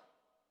Buffalo,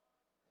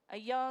 a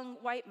young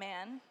white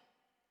man,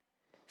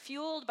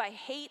 fueled by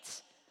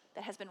hate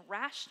that has been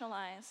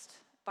rationalized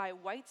by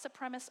white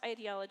supremacist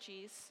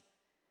ideologies,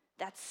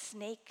 that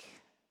snake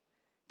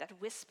that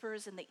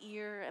whispers in the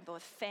ear and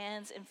both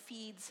fans and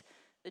feeds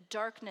the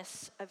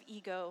darkness of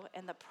ego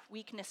and the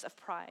weakness of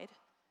pride,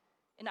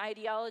 an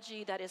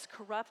ideology that is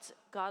corrupt,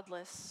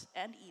 godless,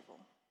 and evil,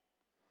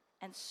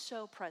 and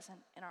so present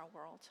in our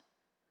world,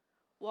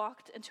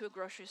 walked into a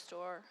grocery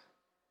store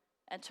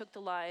and took the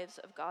lives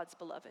of God's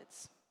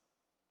beloveds.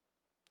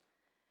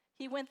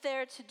 He went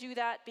there to do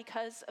that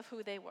because of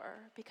who they were,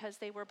 because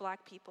they were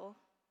Black people.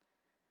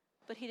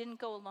 But he didn't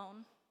go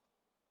alone.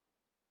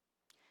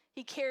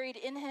 He carried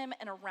in him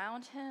and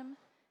around him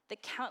the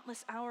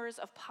countless hours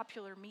of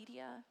popular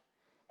media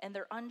and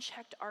their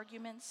unchecked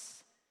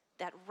arguments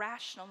that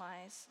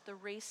rationalize the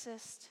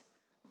racist,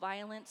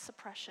 violent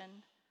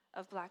suppression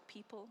of Black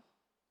people,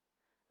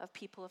 of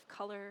people of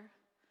color,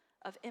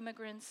 of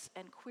immigrants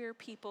and queer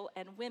people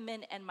and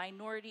women and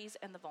minorities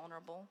and the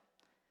vulnerable.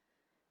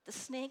 The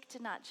snake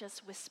did not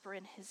just whisper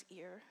in his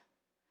ear.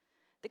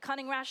 The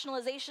cunning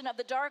rationalization of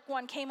the dark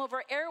one came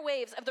over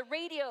airwaves of the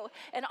radio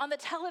and on the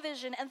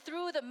television and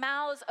through the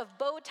mouths of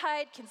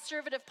bow-tied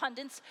conservative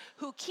pundits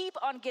who keep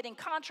on getting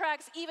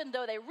contracts even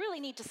though they really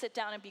need to sit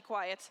down and be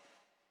quiet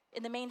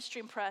in the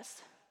mainstream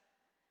press,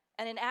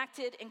 and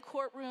enacted in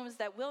courtrooms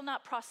that will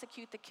not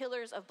prosecute the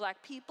killers of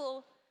Black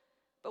people,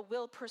 but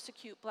will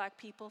persecute Black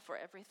people for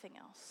everything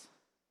else.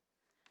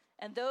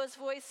 And those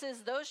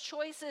voices, those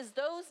choices,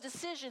 those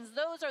decisions,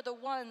 those are the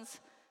ones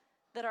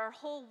that our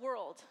whole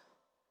world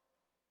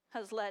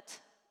has let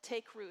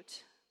take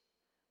root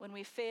when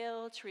we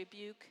fail to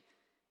rebuke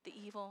the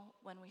evil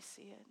when we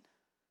see it.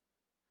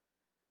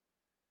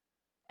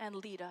 And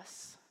lead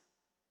us,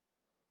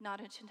 not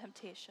into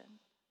temptation,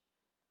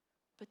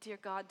 but dear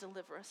God,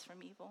 deliver us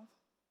from evil.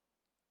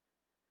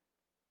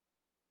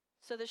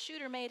 So the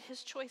shooter made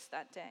his choice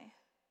that day.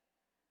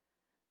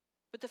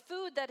 But the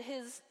food that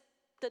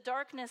the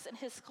darkness in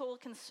his soul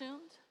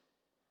consumed,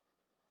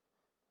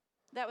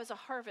 that was a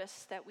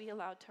harvest that we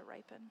allowed to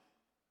ripen.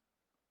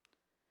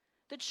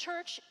 The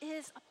church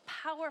is a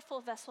powerful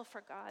vessel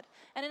for God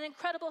and an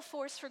incredible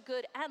force for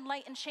good and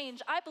light and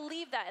change. I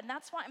believe that, and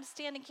that's why I'm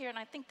standing here, and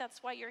I think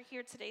that's why you're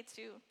here today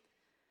too.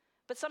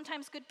 But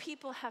sometimes good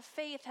people have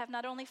faith, have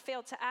not only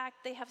failed to act,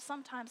 they have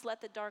sometimes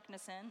let the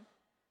darkness in.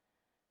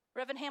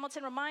 Reverend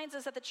Hamilton reminds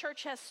us that the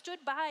church has stood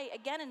by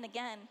again and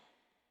again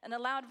and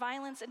allowed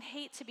violence and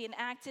hate to be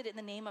enacted in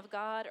the name of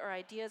God or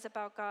ideas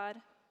about God.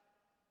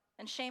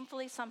 And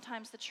shamefully,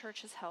 sometimes the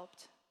church has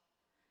helped.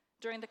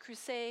 During the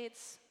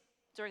Crusades,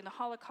 during the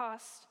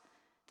Holocaust,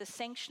 the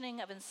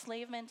sanctioning of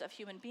enslavement of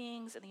human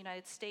beings in the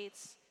United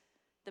States,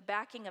 the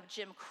backing of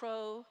Jim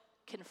Crow,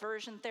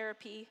 conversion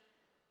therapy,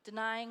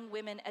 denying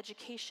women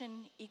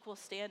education, equal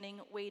standing,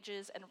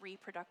 wages, and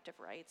reproductive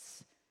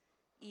rights.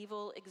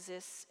 Evil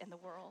exists in the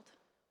world.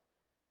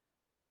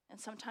 And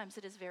sometimes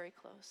it is very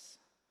close.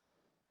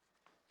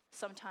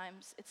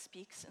 Sometimes it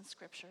speaks in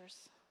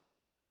scriptures,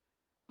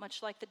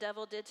 much like the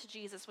devil did to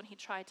Jesus when he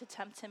tried to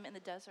tempt him in the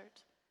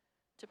desert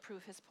to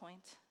prove his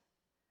point.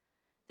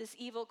 This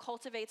evil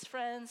cultivates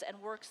friends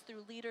and works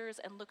through leaders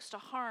and looks to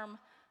harm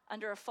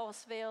under a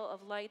false veil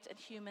of light and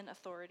human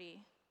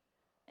authority.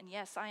 And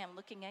yes, I am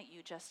looking at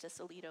you, Justice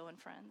Alito and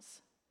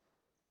friends.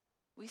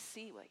 We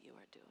see what you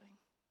are doing.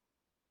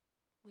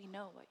 We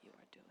know what you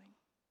are doing.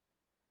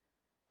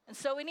 And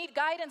so we need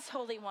guidance,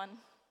 Holy One.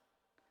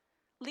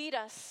 Lead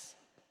us.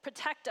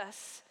 Protect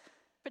us.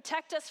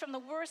 Protect us from the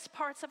worst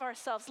parts of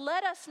ourselves.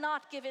 Let us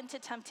not give in to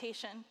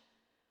temptation.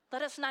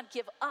 Let us not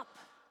give up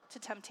to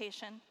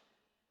temptation,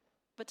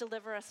 but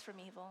deliver us from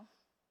evil.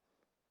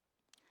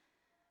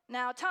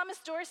 Now, Thomas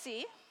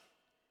Dorsey,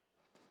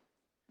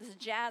 this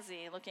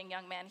jazzy-looking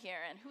young man here,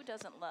 and who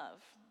doesn't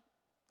love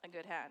a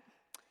good hat,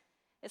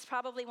 is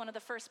probably one of the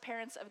first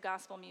parents of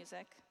gospel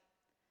music.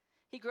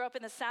 He grew up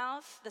in the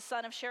South, the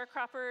son of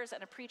sharecroppers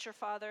and a preacher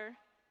father.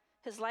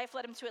 His life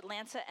led him to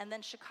Atlanta and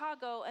then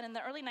Chicago, and in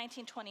the early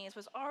 1920s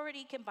was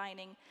already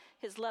combining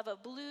his love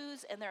of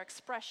blues and their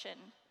expression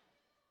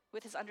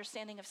with his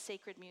understanding of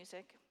sacred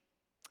music.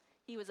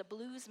 He was a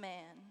blues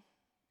man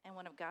and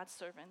one of God's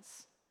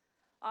servants.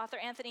 Author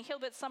Anthony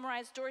Hilbert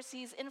summarized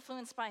Dorsey's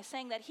influence by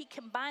saying that he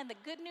combined the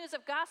good news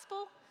of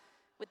gospel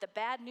with the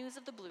bad news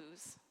of the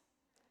blues.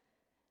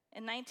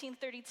 In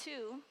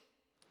 1932,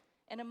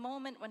 in a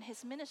moment when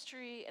his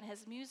ministry and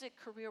his music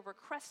career were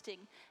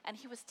cresting, and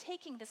he was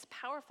taking this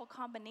powerful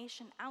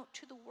combination out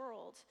to the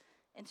world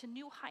into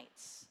new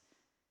heights,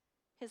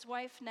 his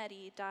wife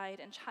Nettie died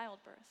in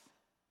childbirth.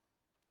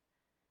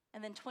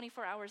 And then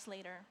 24 hours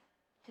later,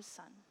 his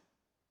son.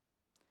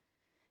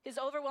 His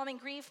overwhelming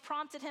grief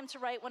prompted him to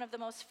write one of the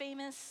most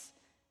famous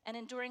and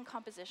enduring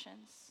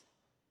compositions,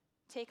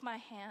 Take My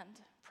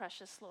Hand,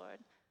 Precious Lord.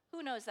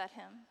 Who knows that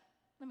hymn?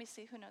 Let me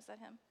see, who knows that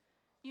hymn?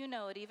 You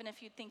know it, even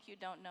if you think you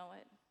don't know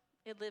it.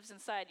 It lives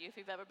inside you if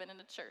you've ever been in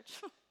a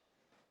church.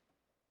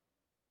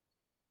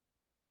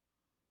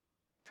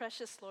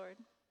 Precious Lord,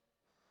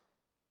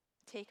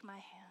 take my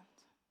hand.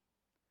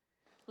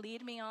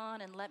 Lead me on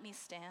and let me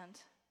stand,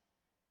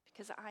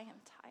 because I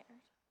am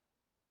tired.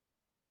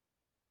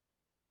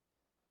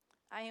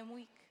 I am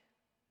weak.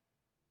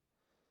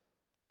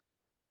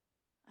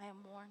 I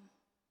am worn.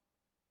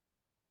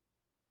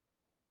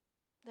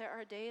 There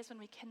are days when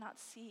we cannot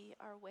see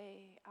our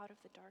way out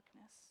of the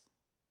darkness.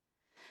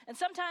 And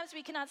sometimes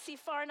we cannot see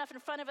far enough in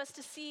front of us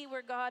to see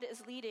where God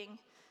is leading.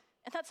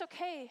 And that's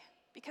okay,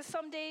 because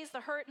some days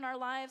the hurt in our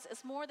lives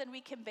is more than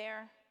we can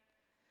bear.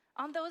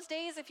 On those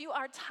days, if you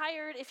are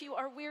tired, if you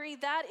are weary,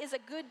 that is a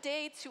good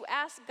day to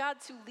ask God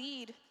to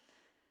lead,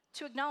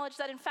 to acknowledge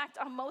that, in fact,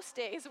 on most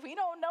days, we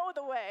don't know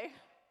the way,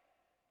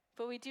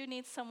 but we do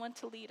need someone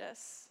to lead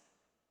us.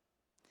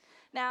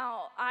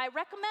 Now, I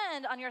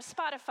recommend on your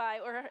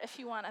Spotify, or if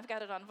you want, I've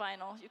got it on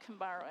vinyl, you can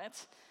borrow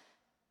it,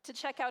 to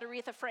check out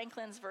Aretha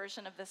Franklin's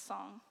version of this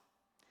song.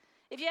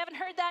 If you haven't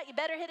heard that, you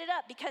better hit it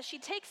up, because she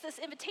takes this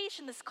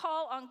invitation, this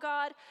call on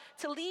God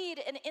to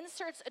lead, and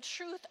inserts a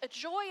truth, a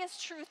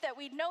joyous truth that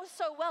we know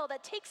so well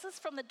that takes us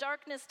from the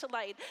darkness to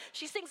light.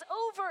 She sings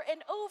over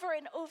and over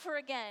and over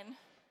again,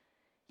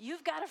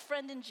 "You've got a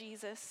friend in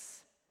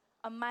Jesus,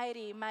 a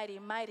mighty, mighty,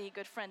 mighty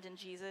good friend in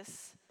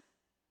Jesus.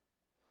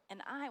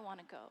 And I want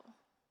to go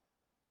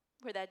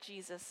where that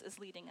Jesus is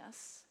leading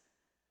us,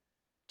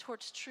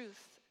 towards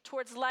truth,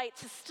 towards light,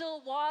 to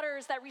still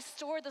waters that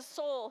restore the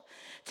soul.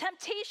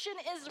 Temptation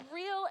is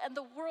real, and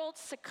the world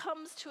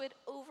succumbs to it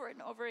over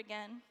and over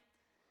again.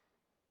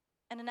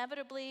 And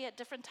inevitably, at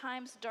different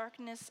times,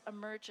 darkness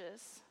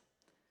emerges.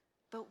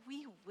 But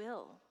we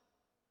will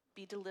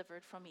be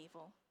delivered from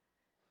evil,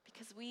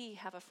 because we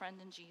have a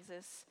friend in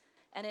Jesus,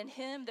 and in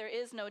him there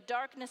is no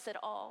darkness at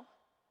all.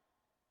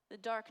 The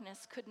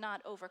darkness could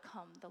not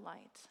overcome the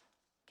light."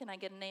 Can I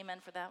get an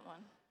amen for that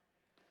one?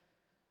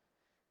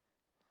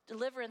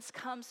 Deliverance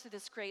comes through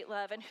this great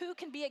love. And who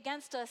can be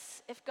against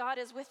us if God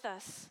is with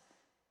us?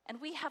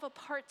 And we have a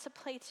part to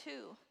play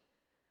too.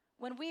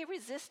 When we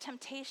resist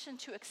temptation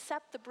to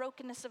accept the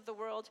brokenness of the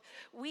world,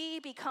 we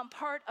become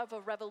part of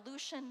a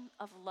revolution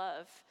of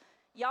love.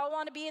 Y'all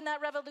want to be in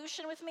that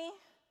revolution with me?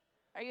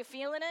 Are you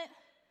feeling it?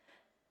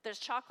 There's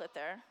chocolate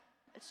there.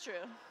 It's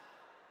true.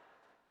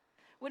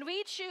 When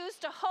we choose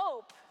to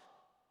hope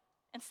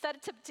instead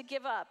of to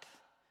give up,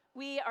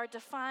 we are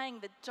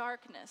defying the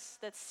darkness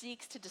that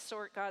seeks to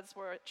distort God's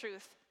word,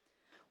 truth.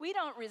 We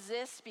don't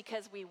resist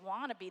because we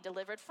want to be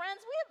delivered.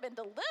 Friends, we have been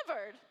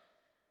delivered.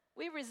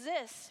 We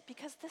resist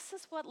because this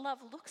is what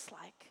love looks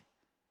like.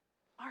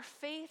 Our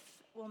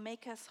faith will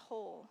make us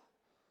whole.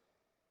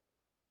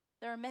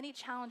 There are many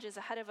challenges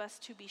ahead of us,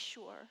 to be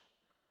sure,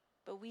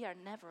 but we are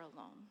never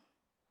alone.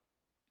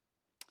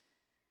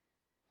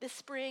 This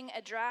spring,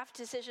 a draft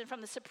decision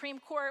from the Supreme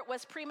Court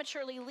was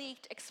prematurely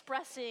leaked,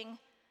 expressing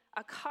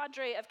a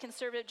cadre of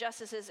conservative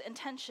justices'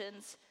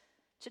 intentions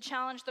to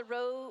challenge the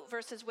Roe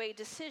versus Wade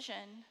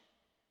decision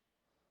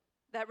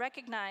that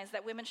recognized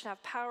that women should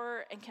have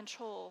power and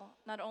control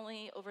not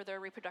only over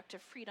their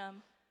reproductive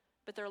freedom,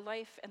 but their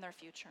life and their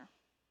future.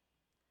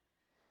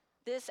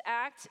 This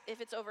act, if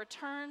it's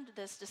overturned,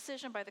 this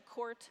decision by the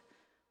court,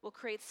 will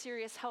create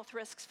serious health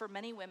risks for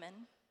many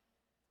women,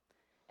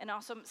 and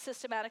also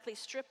systematically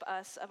strip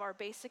us of our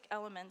basic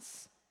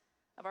elements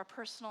of our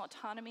personal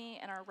autonomy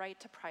and our right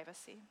to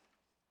privacy.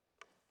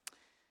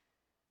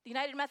 The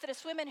United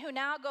Methodist Women, who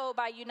now go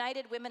by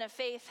United Women of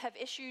Faith, have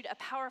issued a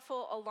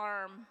powerful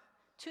alarm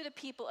to the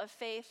people of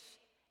faith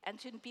and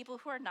to the people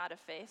who are not of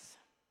faith.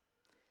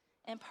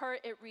 In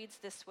part, it reads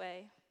this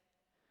way: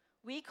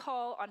 "We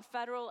call on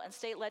federal and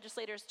state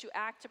legislators to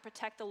act to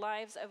protect the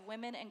lives of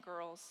women and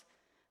girls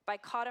by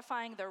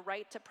codifying their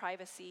right to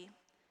privacy,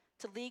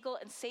 to legal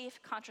and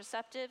safe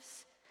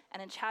contraceptives,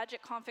 and in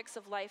tragic conflicts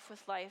of life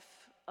with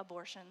life,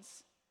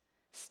 abortions.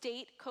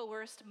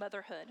 State-coerced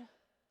motherhood,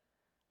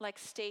 like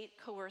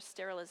state-coerced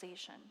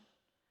sterilization,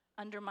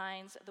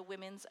 undermines the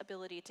women's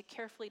ability to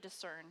carefully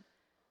discern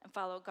and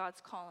follow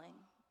God's calling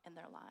in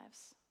their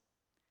lives."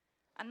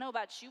 I don't know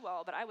about you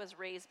all, but I was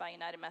raised by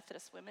United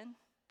Methodist Women.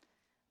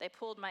 They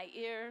pulled my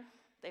ear,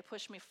 they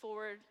pushed me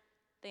forward,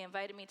 they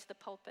invited me to the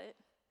pulpit,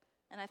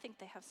 and I think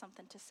they have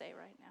something to say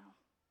right now.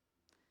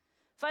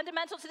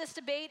 Fundamental to this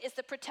debate is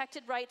the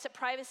protected right to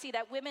privacy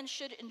that women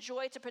should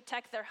enjoy to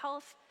protect their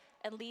health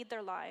and lead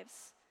their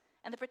lives.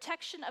 And the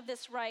protection of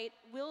this right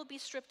will be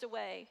stripped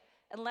away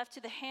and left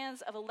to the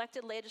hands of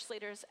elected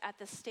legislators at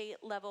the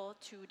state level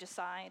to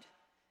decide.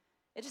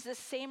 It is the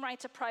same right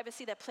to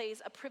privacy that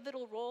plays a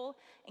pivotal role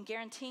in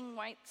guaranteeing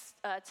rights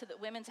to the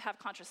women to have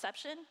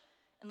contraception.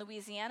 In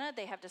Louisiana,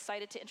 they have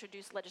decided to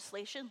introduce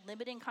legislation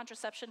limiting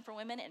contraception for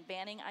women and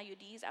banning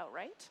IUDs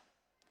outright.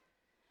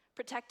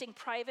 Protecting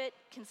private,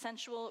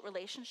 consensual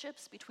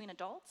relationships between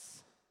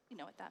adults, you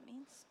know what that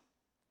means,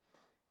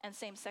 and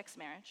same-sex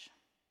marriage.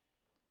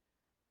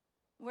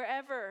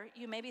 Wherever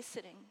you may be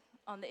sitting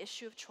on the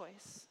issue of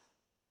choice,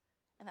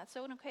 and that's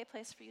an okay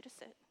place for you to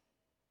sit,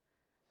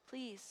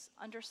 please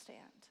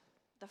understand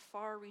the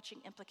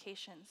far-reaching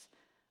implications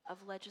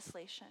of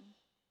legislation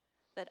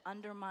that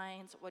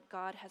undermines what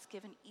God has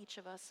given each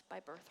of us by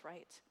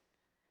birthright,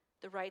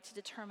 the right to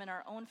determine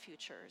our own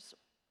futures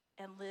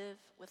and live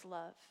with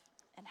love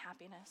and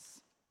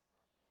happiness.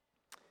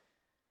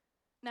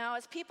 Now,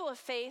 as people of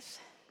faith,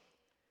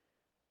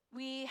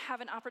 we have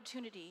an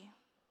opportunity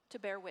to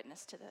bear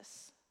witness to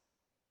this.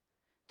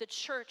 The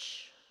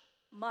church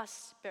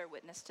must bear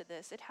witness to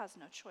this. It has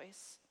no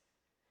choice.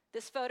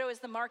 This photo is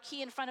the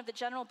marquee in front of the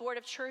General Board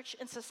of Church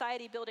and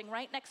Society building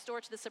right next door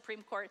to the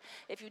Supreme Court.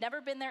 If you've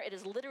never been there, it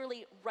is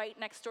literally right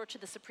next door to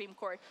the Supreme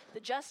Court. The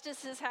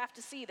justices have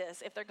to see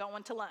this if they're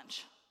going to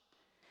lunch.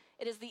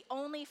 It is the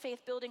only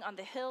faith building on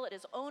the Hill. It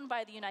is owned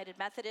by the United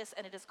Methodists,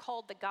 and it is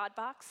called the God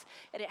Box.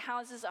 And it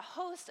houses a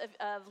host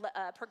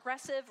of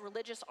progressive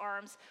religious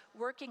arms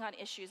working on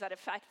issues that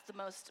affect the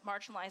most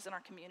marginalized in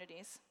our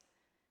communities.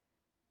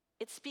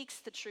 It speaks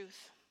the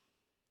truth.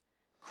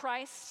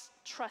 Christ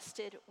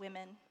trusted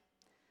women.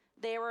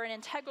 They were an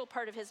integral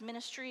part of his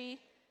ministry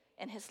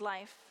and his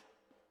life.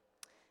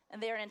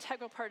 And they are an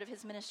integral part of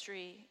his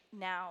ministry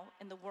now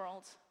in the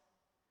world.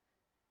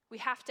 We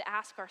have to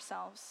ask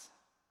ourselves,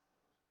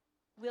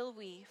 will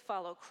we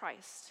follow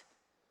Christ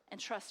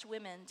and trust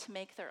women to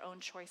make their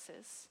own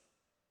choices?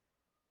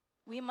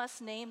 We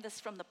must name this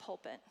from the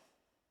pulpit,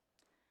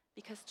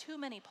 because too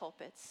many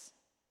pulpits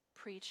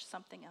preach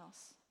something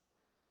else.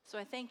 So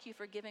I thank you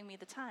for giving me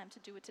the time to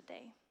do it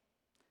today.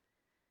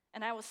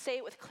 And I will say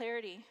it with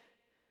clarity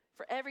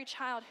for every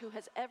child who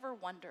has ever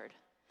wondered,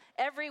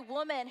 every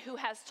woman who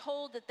has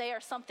told that they are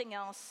something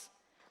else.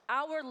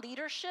 Our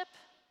leadership,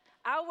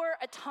 our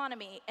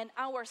autonomy, and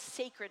our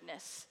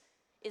sacredness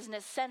is an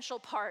essential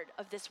part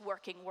of this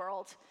working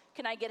world.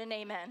 Can I get an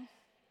amen?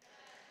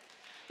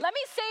 Let me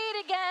say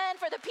it again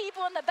for the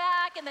people in the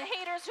back and the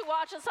haters who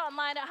watch us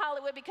online at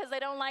Hollywood because they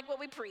don't like what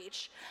we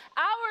preach.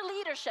 Our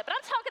leadership, and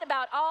I'm talking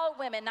about all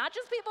women, not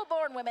just people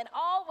born women,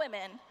 all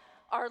women,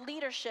 our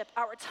leadership,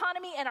 our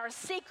autonomy, and our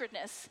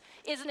sacredness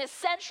is an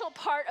essential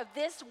part of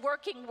this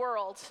working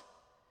world.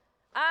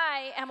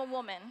 I am a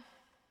woman.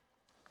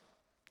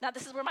 Now,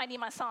 this is where I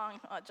need my song,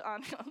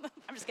 John.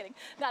 I'm just kidding.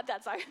 Not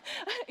that song.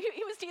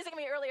 He was teasing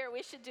me earlier.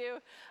 We should do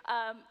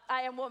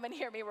I Am Woman,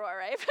 Hear Me Roar,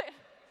 right?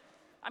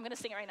 I'm going to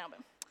sing it right now, but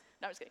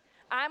no, I'm just kidding.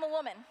 I'm a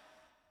woman.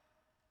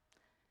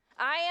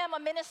 I am a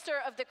minister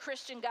of the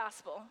Christian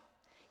gospel,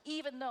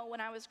 even though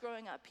when I was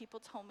growing up, people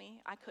told me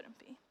I couldn't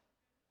be.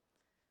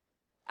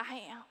 I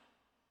am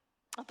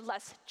a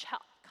blessed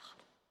child of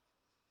God.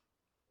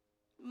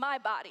 My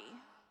body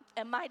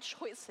and my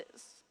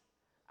choices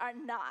are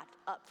not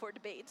up for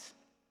debate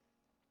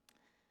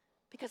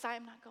because I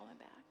am not going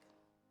back.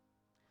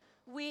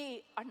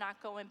 We are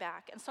not going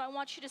back. And so I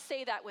want you to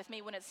say that with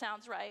me when it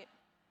sounds right.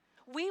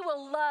 We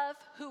will love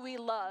who we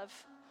love.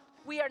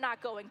 We are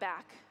not going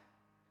back.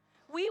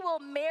 We will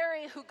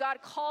marry who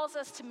God calls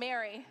us to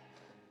marry.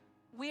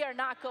 We are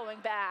not going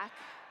back.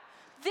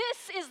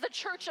 This is the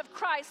Church of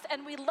Christ,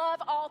 and we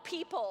love all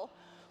people.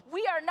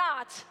 We are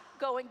not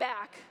going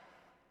back.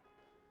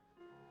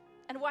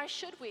 And why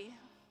should we?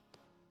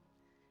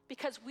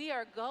 Because we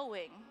are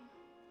going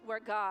where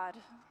God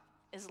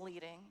is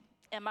leading.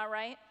 Am I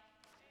right?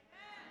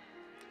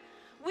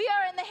 We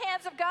are in the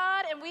hands of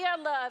God, and we are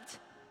loved.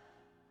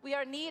 We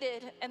are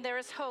needed, and there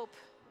is hope.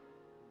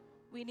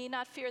 We need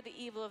not fear the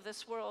evil of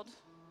this world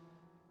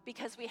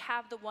because we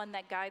have the one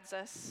that guides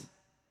us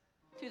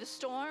through the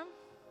storm,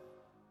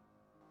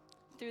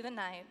 through the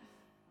night.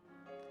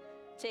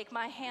 Take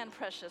my hand,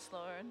 precious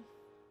Lord.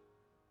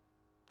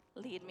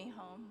 Lead me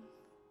home.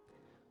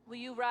 Will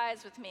you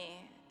rise with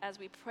me as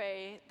we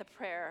pray the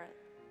prayer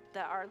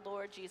that our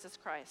Lord Jesus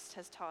Christ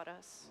has taught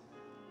us?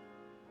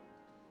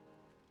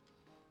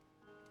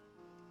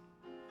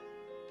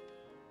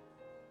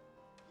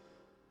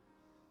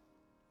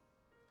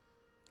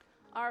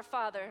 Our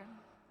Father,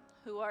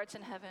 who art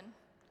in heaven,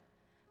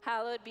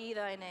 hallowed be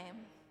thy name.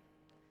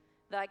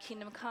 Thy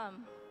kingdom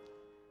come.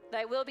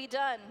 Thy will be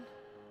done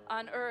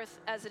on earth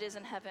as it is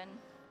in heaven.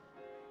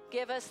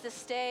 Give us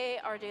this day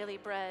our daily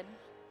bread,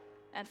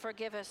 and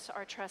forgive us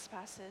our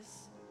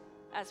trespasses,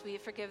 as we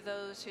forgive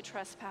those who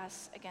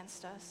trespass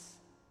against us.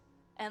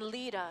 And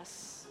lead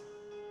us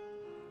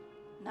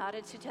not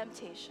into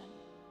temptation,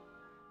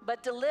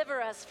 but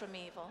deliver us from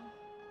evil.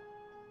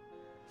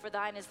 For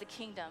thine is the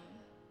kingdom,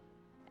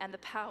 and the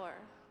power,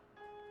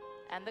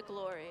 and the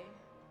glory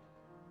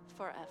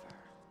forever.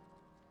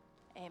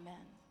 Amen.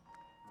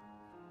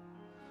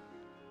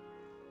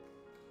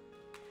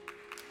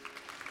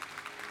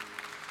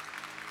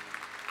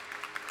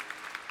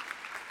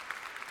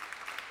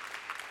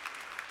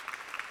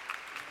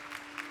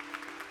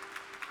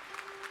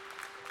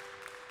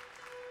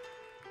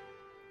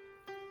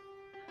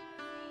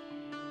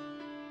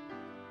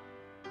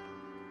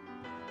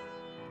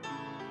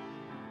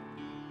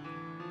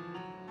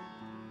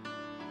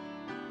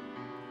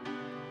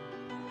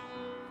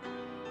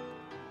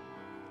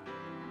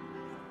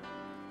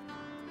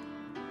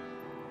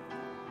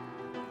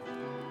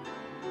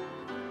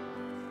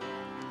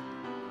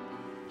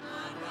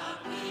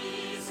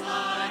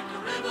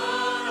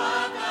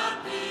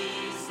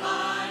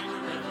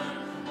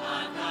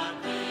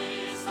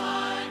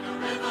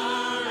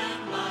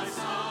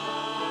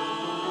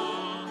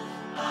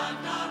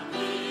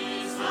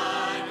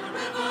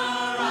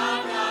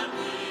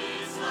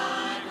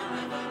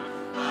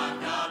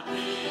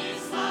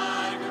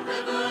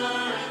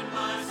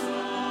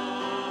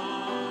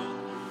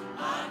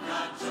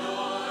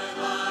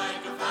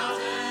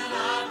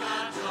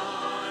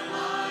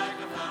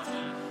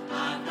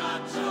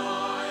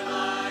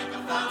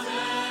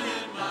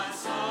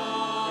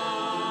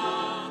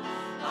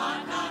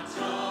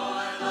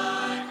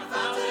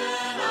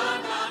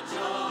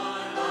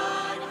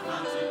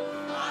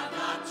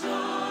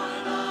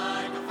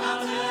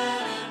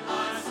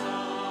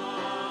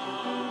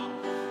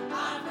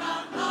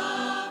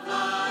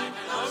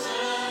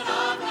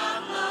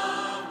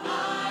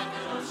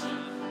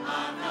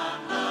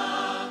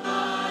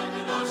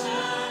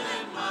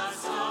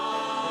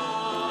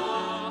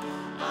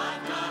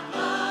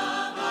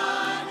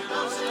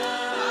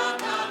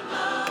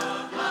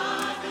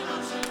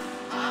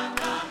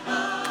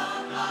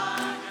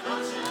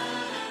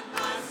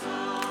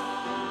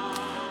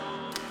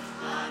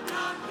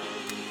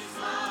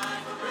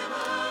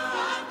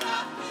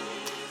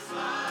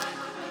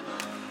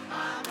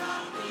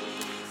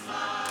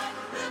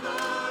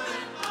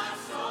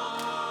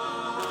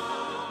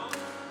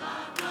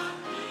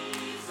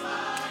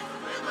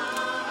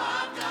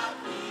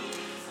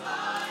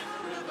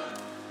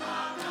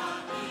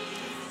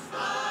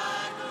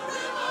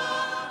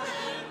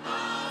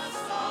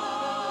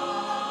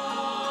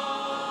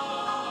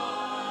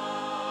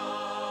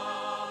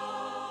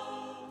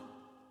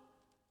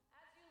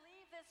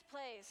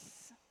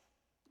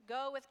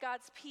 with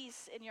God's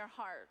peace in your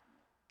heart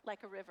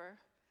like a river.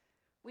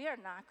 We are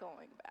not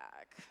going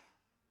back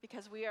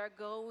because we are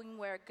going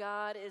where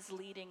God is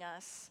leading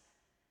us.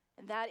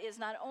 And that is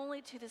not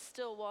only to the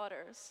still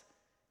waters,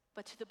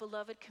 but to the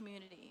beloved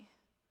community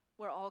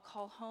where all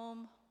call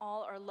home,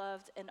 all are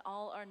loved, and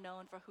all are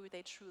known for who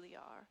they truly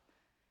are.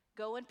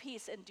 Go in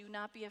peace and do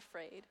not be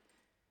afraid,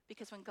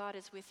 because when God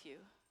is with you,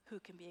 who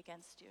can be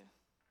against you?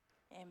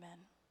 Amen.